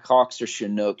Black Hawks or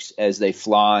Chinooks as they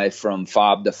fly from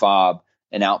fob to fob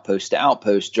and outpost to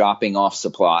outpost, dropping off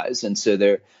supplies. And so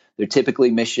they're typically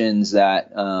missions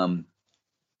that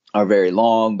are very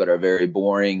long, but are very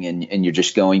boring. And you're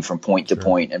just going from point to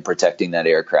point and protecting that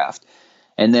aircraft.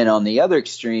 And then on the other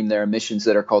extreme, there are missions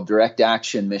that are called direct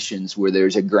action missions, where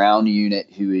there's a ground unit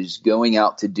who is going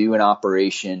out to do an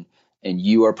operation, and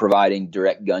you are providing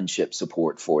direct gunship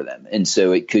support for them. And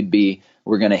so it could be,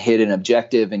 we're going to hit an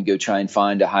objective and go try and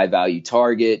find a high value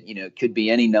target. It could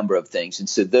be any number of things. And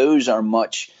so those are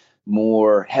much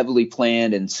more heavily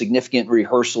planned and significant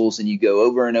rehearsals, and you go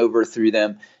over and over through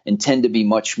them, and tend to be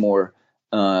much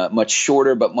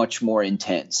shorter, but much more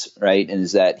intense, right? And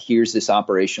is that, here's this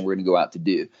operation we're going to go out to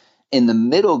do. In the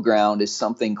middle ground is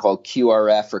something called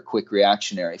QRF, or Quick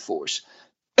Reactionary Force.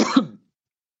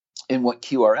 And what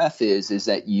QRF is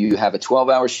that you have a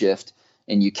 12-hour shift,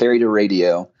 and you carry the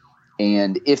radio,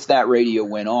 And if that radio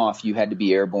went off, you had to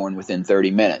be airborne within 30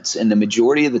 minutes. And the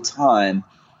majority of the time,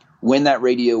 when that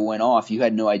radio went off, you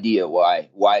had no idea why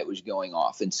it was going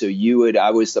off. And so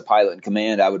I was the pilot in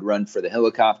command. I would run for the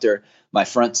helicopter. My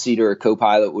front seater or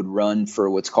co-pilot would run for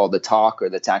what's called the TOC, or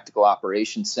the Tactical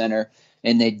Operations Center.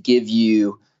 And they'd give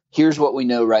you, here's what we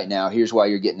know right now. Here's why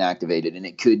you're getting activated. And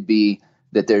it could be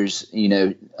that there's,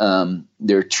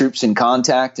 there are troops in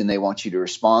contact and they want you to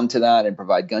respond to that and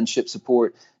provide gunship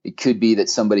support. It could be that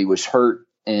somebody was hurt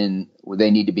and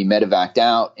they need to be medevaced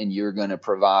out, and you're going to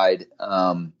provide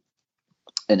an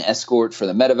escort for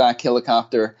the medevac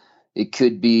helicopter. It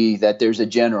could be that there's a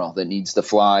general that needs to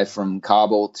fly from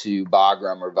Kabul to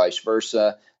Bagram or vice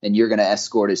versa, and you're going to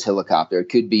escort his helicopter. It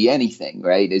could be anything,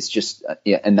 right? It's just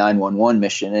a 911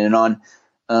 mission. And on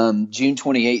June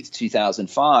 28th,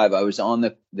 2005, I was on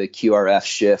the QRF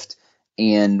shift,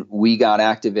 and we got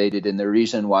activated. And the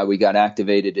reason why we got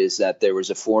activated is that there was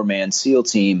a 4-man SEAL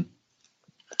team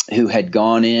who had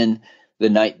gone in the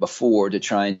night before to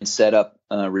try and set up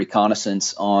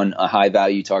reconnaissance on a high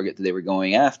value target that they were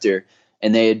going after,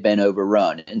 and they had been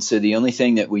overrun. And so the only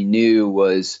thing that we knew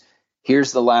was,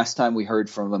 here's the last time we heard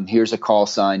from them. Here's a call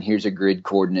sign. Here's a grid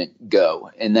coordinate. Go.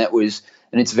 And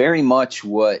it's very much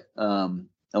what, on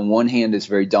one hand, is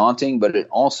very daunting, but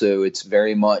it's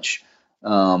very much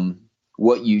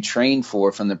what you train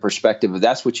for, from the perspective of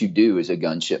that's what you do as a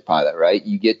gunship pilot, right?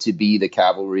 You get to be the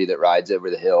cavalry that rides over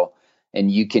the hill, and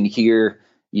you can hear,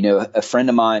 a friend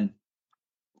of mine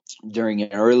during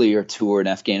an earlier tour in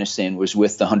Afghanistan was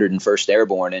with the 101st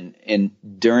Airborne. And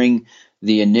during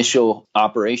the initial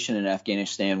operation in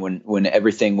Afghanistan, when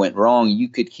everything went wrong, you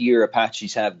could hear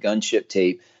Apaches have gunship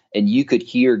tape, and you could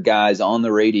hear guys on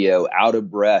the radio out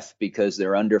of breath because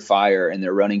they're under fire and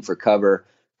they're running for cover,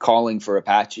 calling for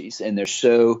Apaches. And they're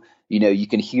so, you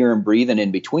can hear them breathing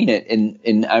in between it.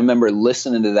 And I remember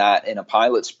listening to that in a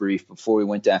pilot's brief before we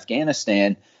went to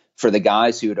Afghanistan for the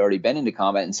guys who had already been into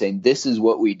combat, and saying, this is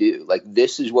what we do. Like,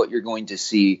 this is what you're going to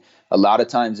see. A lot of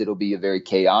times it'll be a very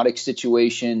chaotic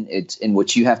situation. It's in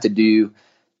what you have to do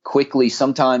quickly.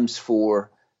 Sometimes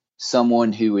for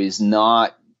someone who is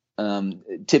not,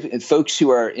 folks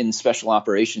who are in the special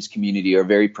operations community are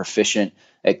very proficient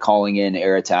at calling in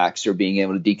air attacks or being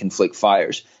able to deconflict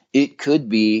fires. It could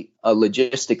be a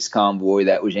logistics convoy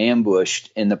that was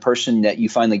ambushed, and the person that you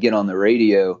finally get on the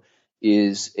radio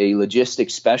is a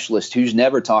logistics specialist who's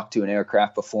never talked to an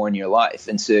aircraft before in your life.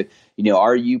 And so,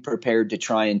 are you prepared to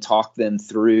try and talk them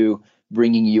through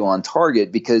bringing you on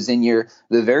target? Because the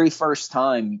very first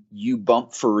time you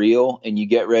bump for real and you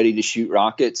get ready to shoot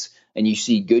rockets, and you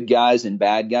see good guys and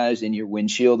bad guys in your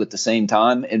windshield at the same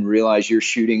time and realize you're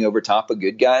shooting over top of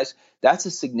good guys, that's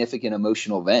a significant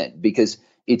emotional event, because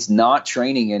it's not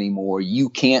training anymore. You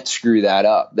can't screw that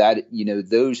up.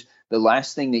 The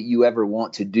last thing that you ever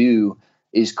want to do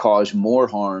is cause more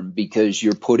harm because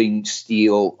you're putting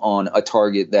steel on a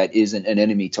target that isn't an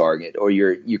enemy target, or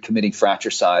you're committing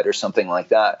fratricide or something like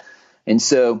that. And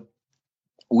so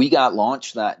we got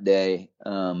launched that day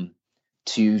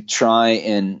to try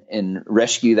and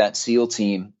rescue that SEAL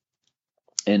team.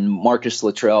 And Marcus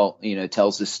Luttrell,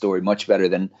 tells this story much better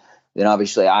than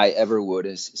obviously I ever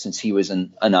would, since he was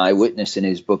an eyewitness in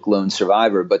his book Lone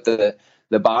Survivor. But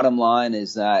the bottom line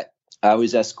is that I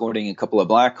was escorting a couple of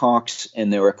Blackhawks,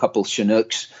 and there were a couple of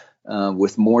Chinooks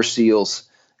with more SEALs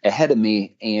ahead of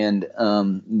me. And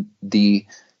the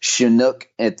Chinook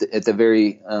at the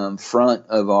very front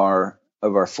of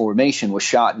our formation was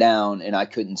shot down, and I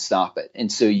couldn't stop it.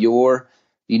 And so your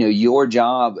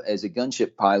job as a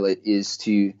gunship pilot is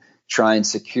to try and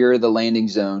secure the landing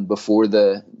zone before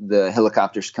the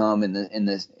helicopters come and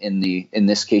in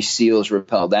this case SEALs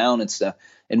rappel down and stuff.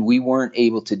 And we weren't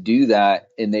able to do that,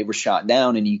 and they were shot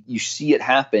down, and you see it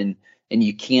happen, and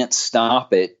you can't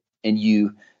stop it, and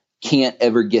you can't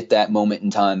ever get that moment in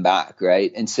time back, right?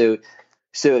 And so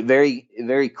it very,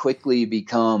 very quickly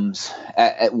becomes,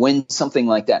 when something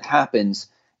like that happens,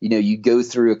 you go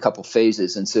through a couple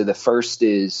phases. And so the first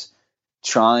is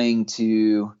trying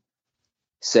to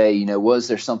say, was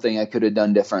there something I could have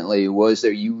done differently?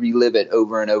 You relive it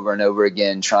over and over and over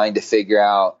again, trying to figure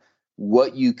out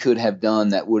what you could have done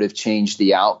that would have changed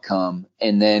the outcome.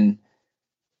 And then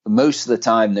most of the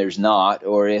time there's not,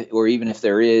 or even if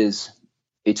there is,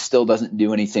 it still doesn't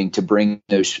do anything to bring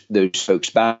those folks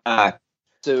back.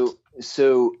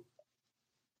 So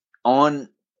on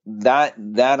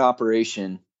that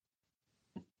operation,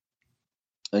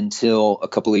 until a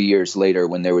couple of years later,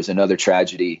 when there was another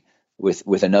tragedy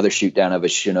with another shoot down of a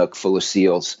Chinook full of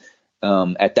SEALs,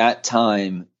 at that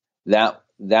time,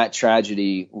 that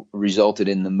tragedy resulted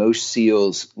in the most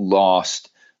SEALs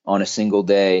lost on a single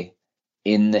day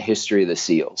in the history of the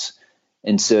SEALs.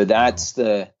 And so that's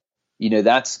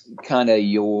that's kind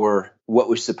of what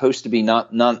was supposed to be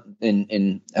not,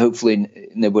 and hopefully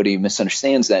nobody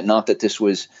misunderstands that, not that this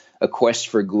was a quest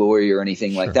for glory or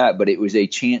anything like that, but it was a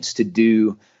chance to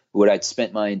do what I'd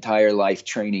spent my entire life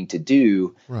training to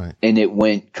do. Right. And it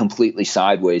went completely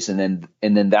sideways. And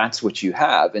then that's what you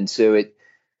have. And so it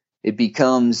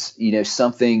becomes,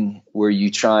 something where you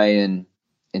try and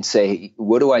say,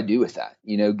 what do I do with that?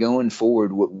 Going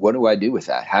forward, what do I do with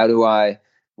that?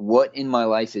 What in my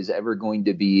life is ever going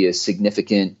to be as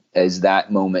significant as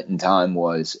that moment in time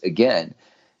was again?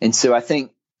 And so I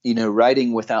think,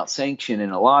 writing Without Sanction in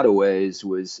a lot of ways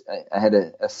I had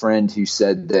a friend who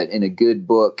said that in a good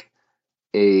book,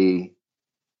 the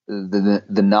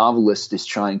novelist is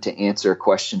trying to answer a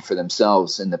question for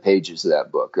themselves in the pages of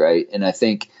that book. Right. And I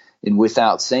think in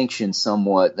Without Sanction,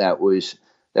 somewhat that was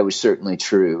certainly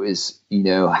true, is,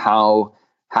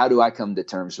 how do I come to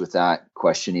terms with that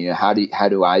question? How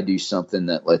do I do something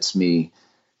that lets me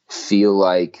feel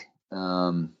like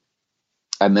I'm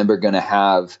never going to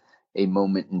have a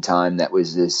moment in time that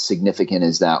was as significant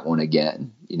as that one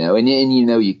again? And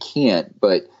you can't,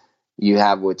 but you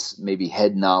have what's maybe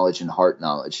head knowledge and heart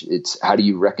knowledge. It's how do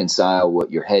you reconcile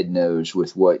what your head knows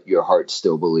with what your heart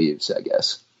still believes, I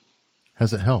guess.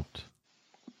 Has it helped?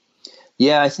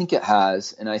 Yeah, I think it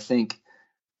has. And I think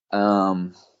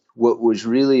what was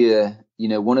really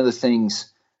one of the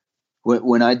things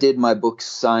when I did my book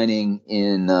signing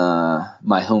in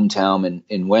my hometown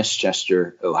in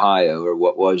Westchester, Ohio, or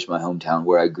what was my hometown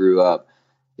where I grew up,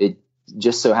 it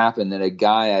just so happened that a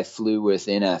guy I flew with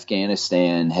in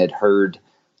Afghanistan had heard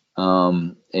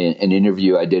an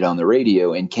interview I did on the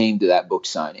radio and came to that book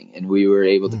signing, and we were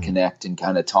able to connect and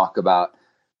kind of talk about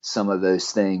some of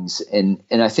those things. And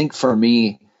I think for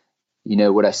me,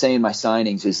 what I say in my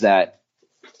signings is that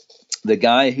the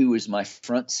guy who was my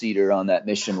front seater on that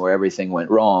mission where everything went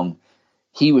wrong,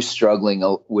 he was struggling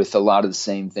with a lot of the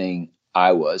same thing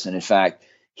I was. And in fact,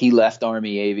 he left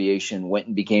Army Aviation, went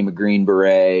and became a Green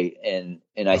Beret, and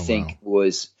I think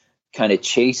was kind of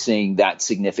chasing that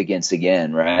significance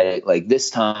again, right? Like, this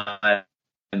time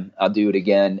I'll do it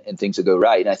again and things will go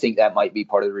right. And I think that might be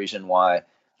part of the reason why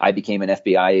I became an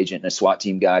FBI agent and a SWAT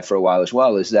team guy for a while as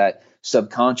well, is that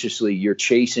subconsciously you're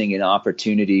chasing an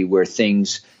opportunity where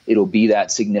it'll be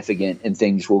that significant and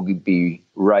things will be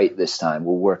right this time,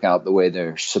 will work out the way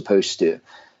they're supposed to.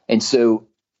 And so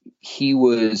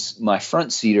my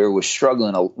front seater was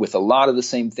struggling with a lot of the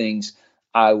same things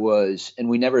I was, and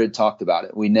we never had talked about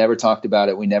it. We never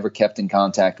kept in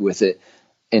contact with it.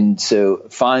 And so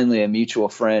finally a mutual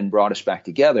friend brought us back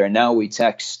together, and now we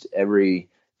text every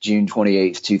June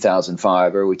 28th,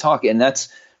 2005, or we talk. And that's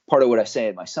part of what I say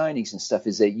at my signings and stuff,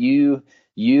 is that you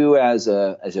as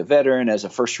a veteran, as a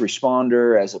first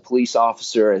responder, as a police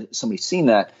officer, as somebody's seen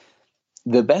that,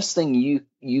 the best thing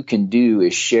you can do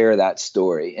is share that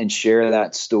story, and share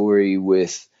that story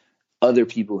with other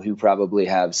people who probably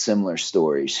have similar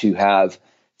stories, who have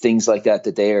things like that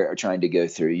they are trying to go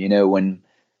through.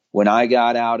 When I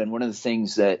got out, and one of the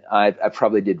things that I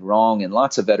probably did wrong, and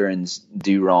lots of veterans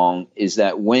do wrong, is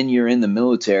that when you're in the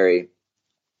military,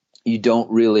 you don't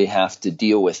really have to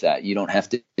deal with that. You don't have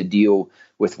to deal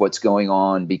with what's going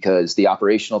on because the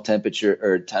operational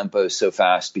tempo is so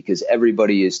fast, because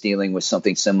everybody is dealing with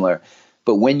something similar.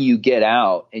 But when you get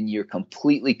out and you're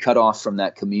completely cut off from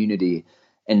that community,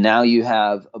 and now you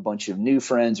have a bunch of new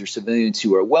friends or civilians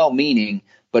who are well-meaning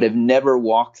but have never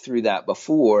walked through that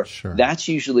before, that's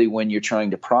usually when you're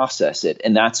trying to process it,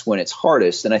 and that's when it's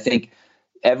hardest. And I think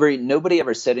nobody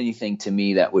ever said anything to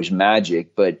me that was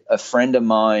magic, but a friend of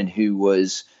mine who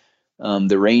was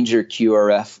the Ranger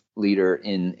QRF leader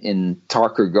in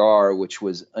Takur Ghar, which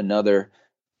was another,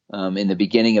 in the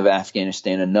beginning of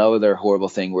Afghanistan, another horrible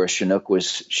thing where Chinook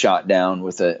was shot down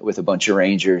with a bunch of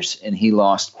Rangers, and he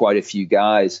lost quite a few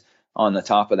guys on the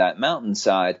top of that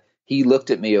mountainside. He looked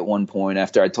at me at one point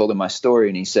after I told him my story,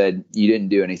 and he said, "You didn't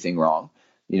do anything wrong.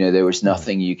 There was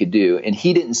nothing you could do." And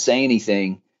he didn't say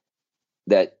anything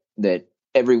that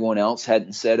everyone else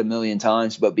hadn't said a million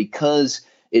times, but because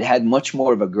it had much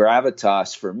more of a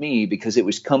gravitas for me, because it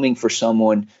was coming for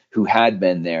someone who had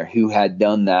been there, who had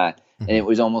done that. And it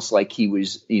was almost like he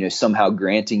was, somehow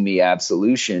granting me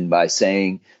absolution by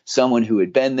saying someone who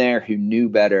had been there, who knew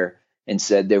better, and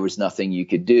said there was nothing you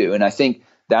could do. And I think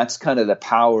that's kind of the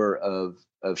power of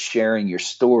sharing your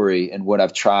story, and what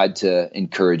I've tried to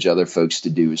encourage other folks to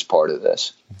do as part of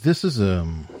this. This is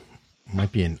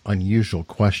might be an unusual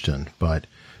question, but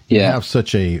you have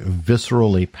such a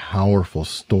viscerally powerful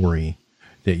story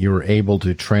that you were able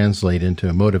to translate into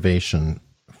a motivation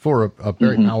for a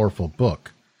very powerful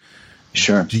book.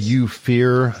 Sure. Do you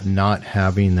fear not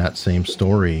having that same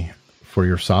story for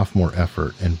your sophomore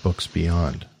effort and books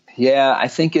beyond? Yeah, I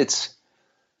think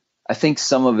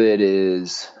some of it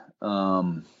is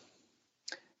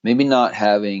maybe not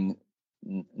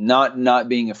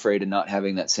being afraid of not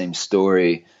having that same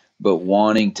story, but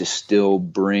wanting to still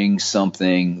bring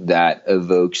something that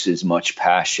evokes as much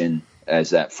passion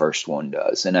as that first one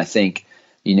does. And I think,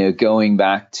 going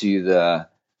back to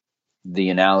the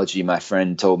analogy my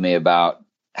friend told me about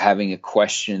having a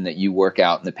question that you work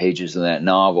out in the pages of that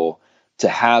novel, to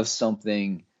have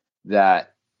something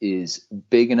that is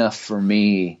big enough for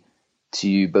me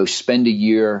to both spend a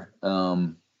year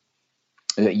of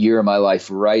my life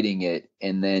writing it,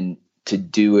 and then to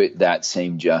do it that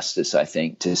same justice. I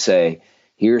think, to say,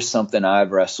 here's something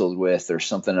I've wrestled with or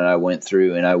something that I went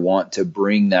through, and I want to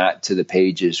bring that to the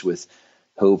pages with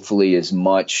hopefully as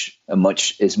much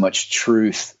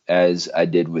truth as I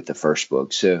did with the first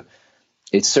book. So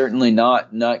it's certainly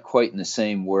not quite in the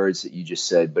same words that you just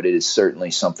said, but it is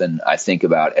certainly something I think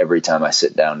about every time I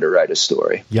sit down to write a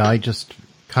story. Yeah, I just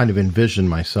kind of envision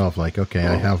myself like, okay,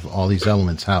 I have all these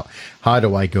elements. How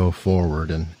do I go forward?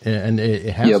 And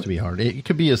it has to be hard. It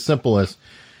could be as simple as,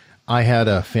 I had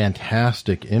a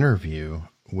fantastic interview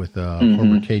with a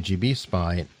former KGB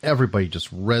spy, and everybody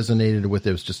just resonated with it.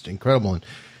 It was just incredible.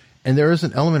 And there is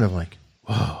an element of like,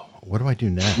 whoa, what do I do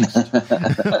next?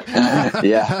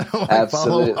 Yeah, How do I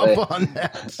absolutely. follow up on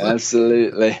that?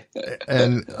 Absolutely.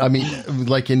 And I mean,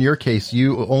 like in your case,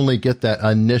 you only get that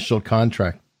initial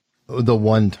contract the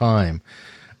one time.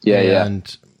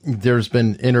 And there's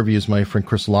been interviews. My friend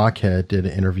Chris Lockhead did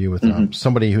an interview with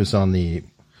somebody who's on the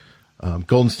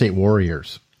Golden State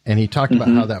Warriors. And he talked about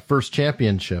how that first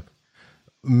championship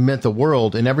meant the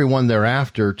world, and everyone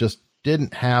thereafter just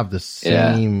didn't have the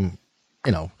same,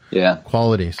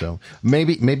 quality. So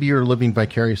maybe you're living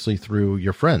vicariously through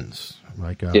your friends,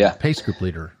 like a pace group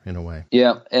leader in a way.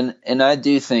 Yeah. And I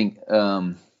do think,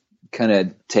 kind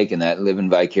of taking that,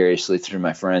 living vicariously through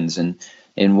my friends. And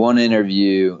in one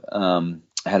interview, I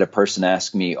had a person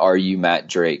ask me, "Are you Matt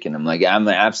Drake?" And I'm like, I'm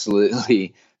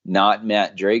absolutely not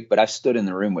Matt Drake, but I've stood in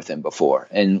the room with him before.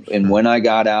 And when I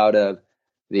got out of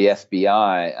the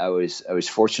FBI, I was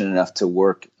fortunate enough to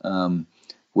work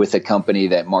with a company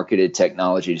that marketed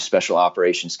technology to Special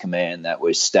Operations Command that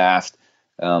was staffed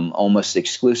almost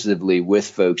exclusively with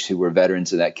folks who were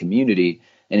veterans of that community.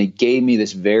 And it gave me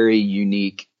this very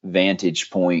unique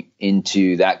vantage point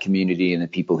into that community and the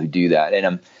people who do that.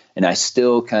 And I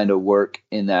still kind of work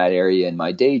in that area in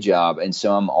my day job. And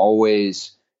so I'm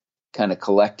always kind of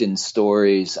collecting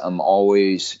stories. I'm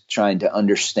always trying to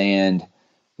understand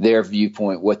their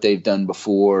viewpoint, what they've done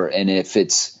before. And if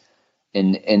it's,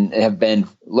 and have been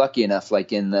lucky enough,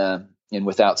 like in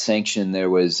Without Sanction, there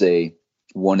was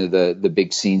one of the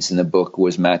big scenes in the book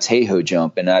was Matt's Hey-Ho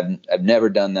jump. And I've never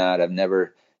done that. I've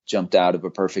never jumped out of a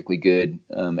perfectly good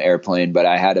airplane, but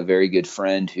I had a very good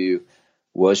friend who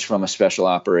was from a special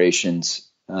operations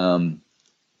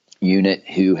unit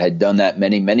who had done that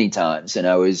many, many times.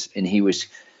 And he was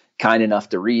kind enough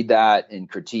to read that and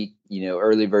critique,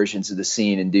 early versions of the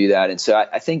scene and do that. And so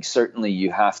I think certainly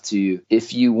you have to,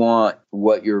 if you want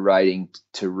what you're writing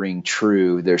to ring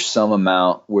true, there's some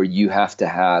amount where you have to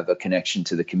have a connection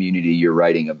to the community you're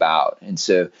writing about. And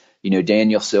so,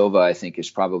 Daniel Silva, I think, is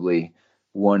probably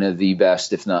one of the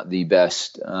best, if not the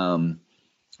best,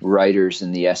 writers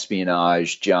in the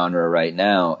espionage genre right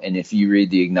now. And if you read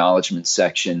the acknowledgement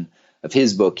section of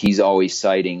his book, he's always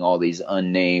citing all these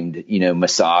unnamed,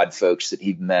 Mossad folks that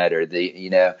he'd met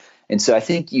and so I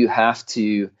think you have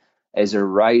to, as a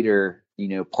writer,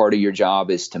 part of your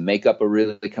job is to make up a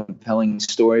really compelling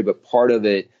story, but part of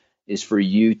it is for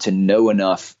you to know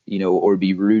enough, or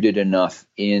be rooted enough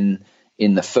in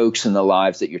the folks and the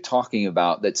lives that you're talking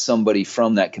about, that somebody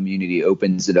from that community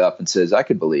opens it up and says, I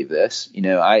could believe this.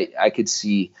 I could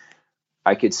see,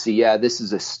 yeah, this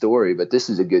is a story, but this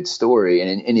is a good story.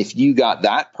 And if you got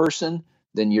that person,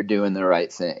 then you're doing the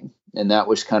right thing. And that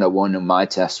was kind of one of my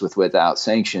tests with Without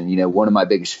Sanction. One of my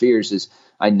biggest fears is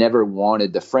I never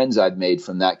wanted the friends I'd made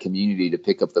from that community to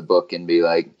pick up the book and be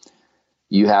like,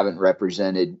 you haven't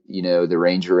represented, the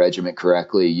Ranger Regiment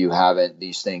correctly. You haven't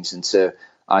these things. And so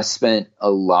I spent a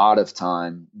lot of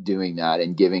time doing that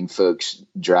and giving folks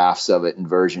drafts of it and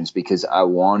versions, because I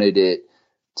wanted it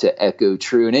to echo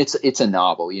true. And it's a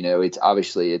novel, it's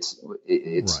obviously it's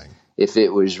right. If it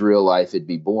was real life, it'd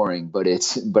be boring, but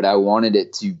I wanted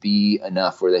it to be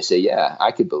enough where they say, yeah,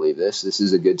 I could believe this. This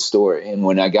is a good story. And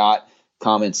when I got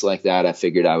comments like that, I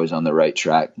figured I was on the right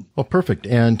track. Well, perfect.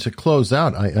 And to close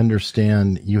out, I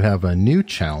understand you have a new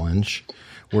challenge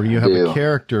where you have a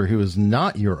character who is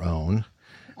not your own.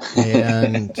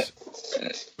 And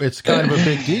It's kind of a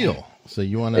big deal. So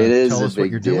you want to tell us what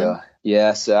you're doing?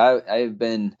 Yeah, so I've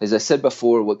been, as I said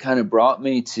before, what kind of brought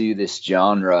me to this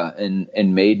genre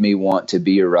and made me want to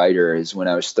be a writer is when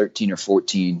I was 13 or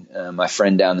 14, my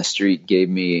friend down the street gave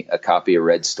me a copy of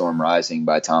Red Storm Rising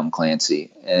by Tom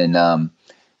Clancy. And,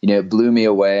 it blew me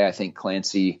away. I think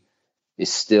Clancy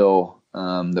is still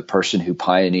the person who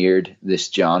pioneered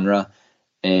this genre.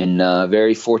 And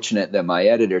very fortunate that my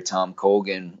editor, Tom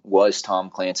Colgan, was Tom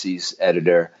Clancy's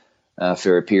editor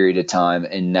for a period of time,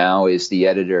 and now is the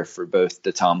editor for both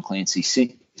the Tom Clancy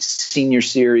senior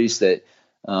series that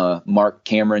Mark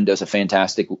Cameron does a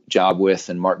fantastic job with,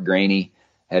 and Mark Graney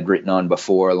had written on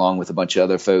before, along with a bunch of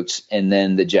other folks, and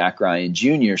then the Jack Ryan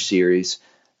Jr. series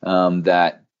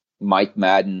that Mike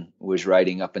Madden was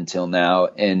writing up until now.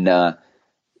 And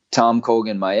Tom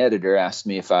Colgan, my editor, asked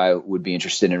me if I would be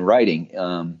interested in writing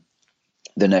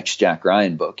the next Jack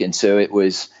Ryan book. And so it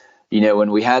was,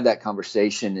 when we had that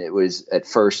conversation, it was at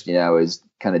first, I was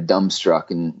kind of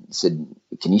dumbstruck and said,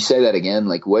 can you say that again?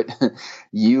 Like, what?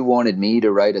 You wanted me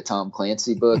to write a Tom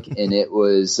Clancy book? And it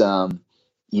was,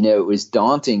 it was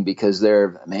daunting because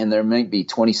there might be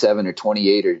 27 or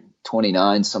 28 or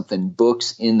 29 something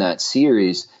books in that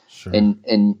series. Sure.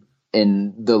 And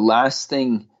the last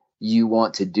thing you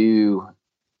want to do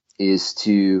is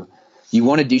you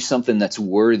want to do something that's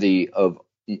worthy of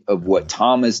what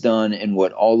Tom has done and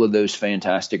what all of those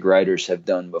fantastic writers have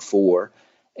done before.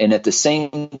 And at the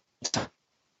same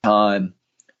time,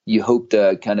 you hope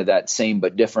to kind of that same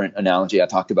but different analogy I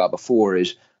talked about before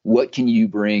is what can you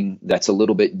bring that's a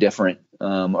little bit different,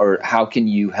 or how can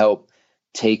you help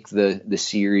take the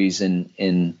series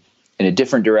in a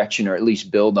different direction, or at least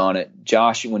build on it.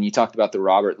 Josh, when you talked about the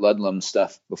Robert Ludlum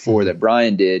stuff before that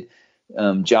Brian did,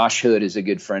 Josh Hood is a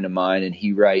good friend of mine, and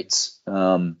he writes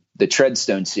the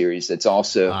Treadstone series that's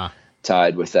also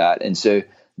tied with that. And so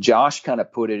Josh kind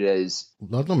of put it as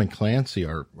Ludlum and Clancy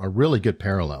are really good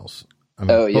parallels. I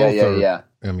mean, yeah.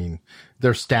 I mean,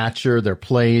 their stature, their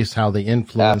place, how they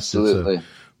influence. Absolutely.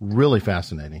 Really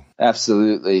fascinating.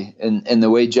 Absolutely. And the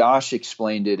way Josh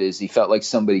explained it is he felt like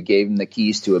somebody gave him the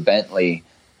keys to a Bentley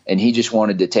and he just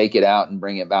wanted to take it out and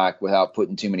bring it back without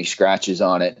putting too many scratches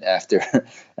on it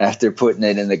after putting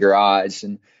it in the garage.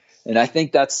 And I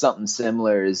think that's something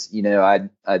similar is,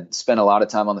 I'd spent a lot of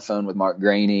time on the phone with Mark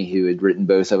Graney, who had written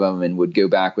both of them, and would go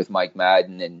back with Mike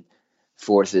Madden and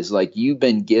forth is like, you've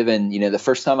been given, the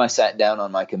first time I sat down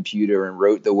on my computer and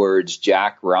wrote the words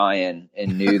Jack Ryan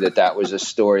and knew that was a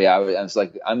story, I was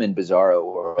like, I'm in Bizarro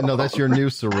world. No, that's your new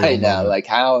surreal. I know, like,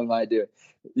 how am I doing?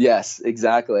 Yes,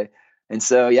 exactly. And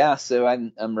so,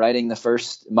 I'm writing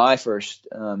my first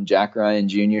Jack Ryan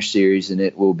Jr. series, and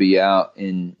it will be out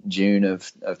in June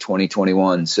of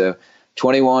 2021. So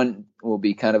 21 will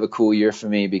be kind of a cool year for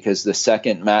me because the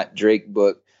second Matt Drake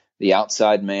book, The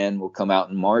Outside Man, will come out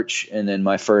in March, and then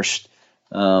my first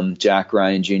Jack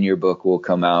Ryan Jr. book will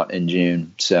come out in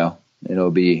June. So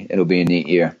it'll be a neat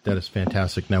year. That is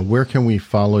fantastic. Now, where can we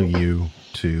follow you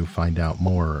to find out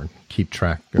more, or keep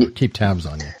tabs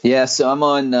on you? Yeah, so I'm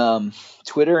on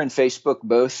Twitter and Facebook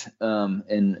both,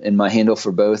 and my handle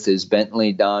for both is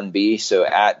Bentley Don B. So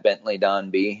at Bentley Don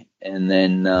B. And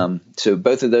then, so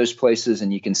both of those places,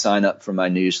 and you can sign up for my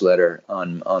newsletter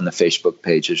on the Facebook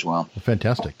page as well.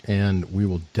 Fantastic. And we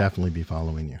will definitely be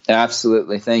following you.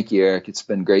 Absolutely. Thank you, Eric. It's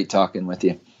been great talking with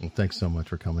you. Well, thanks so much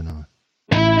for coming on.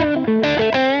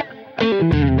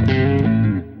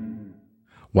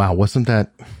 Wow. Wasn't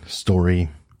that story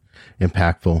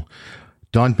impactful?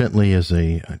 Don Bentley is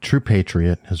a true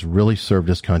patriot, has really served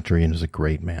his country, and is a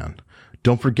great man.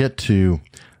 Don't forget to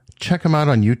check him out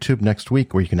on YouTube next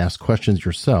week, where you can ask questions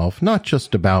yourself, not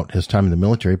just about his time in the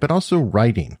military, but also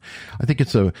writing. I think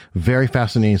it's a very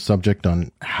fascinating subject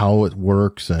on how it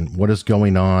works and what is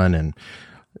going on, and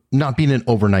not being an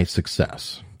overnight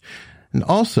success. And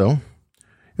also,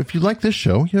 if you like this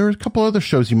show, there are a couple other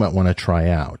shows you might want to try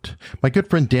out. My good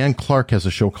friend Dan Clark has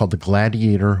a show called The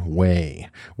Gladiator Way,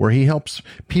 where he helps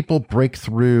people break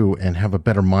through and have a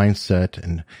better mindset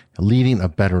and leading a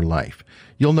better life.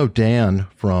 You'll know Dan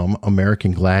from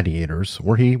American Gladiators,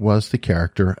 where he was the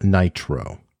character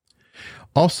Nitro.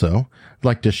 Also, I'd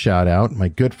like to shout out my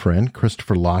good friend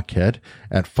Christopher Lockhead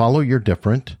at Follow Your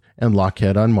Different and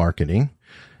Lockhead on Marketing.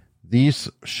 These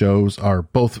shows are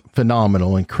both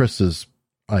phenomenal, and Chris is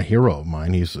a hero of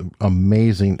mine. He's an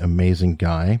amazing, amazing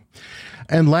guy.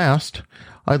 And last,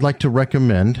 I'd like to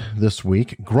recommend this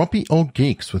week Grumpy Old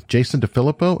Geeks with Jason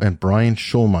DeFilippo and Brian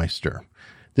Schulmeister.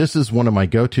 This is one of my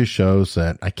go-to shows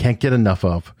that I can't get enough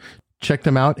of. Check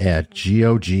them out at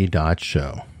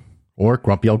gog.show or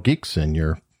Grumpy Old Geeks in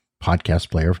your podcast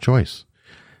player of choice.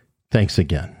 Thanks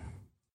again.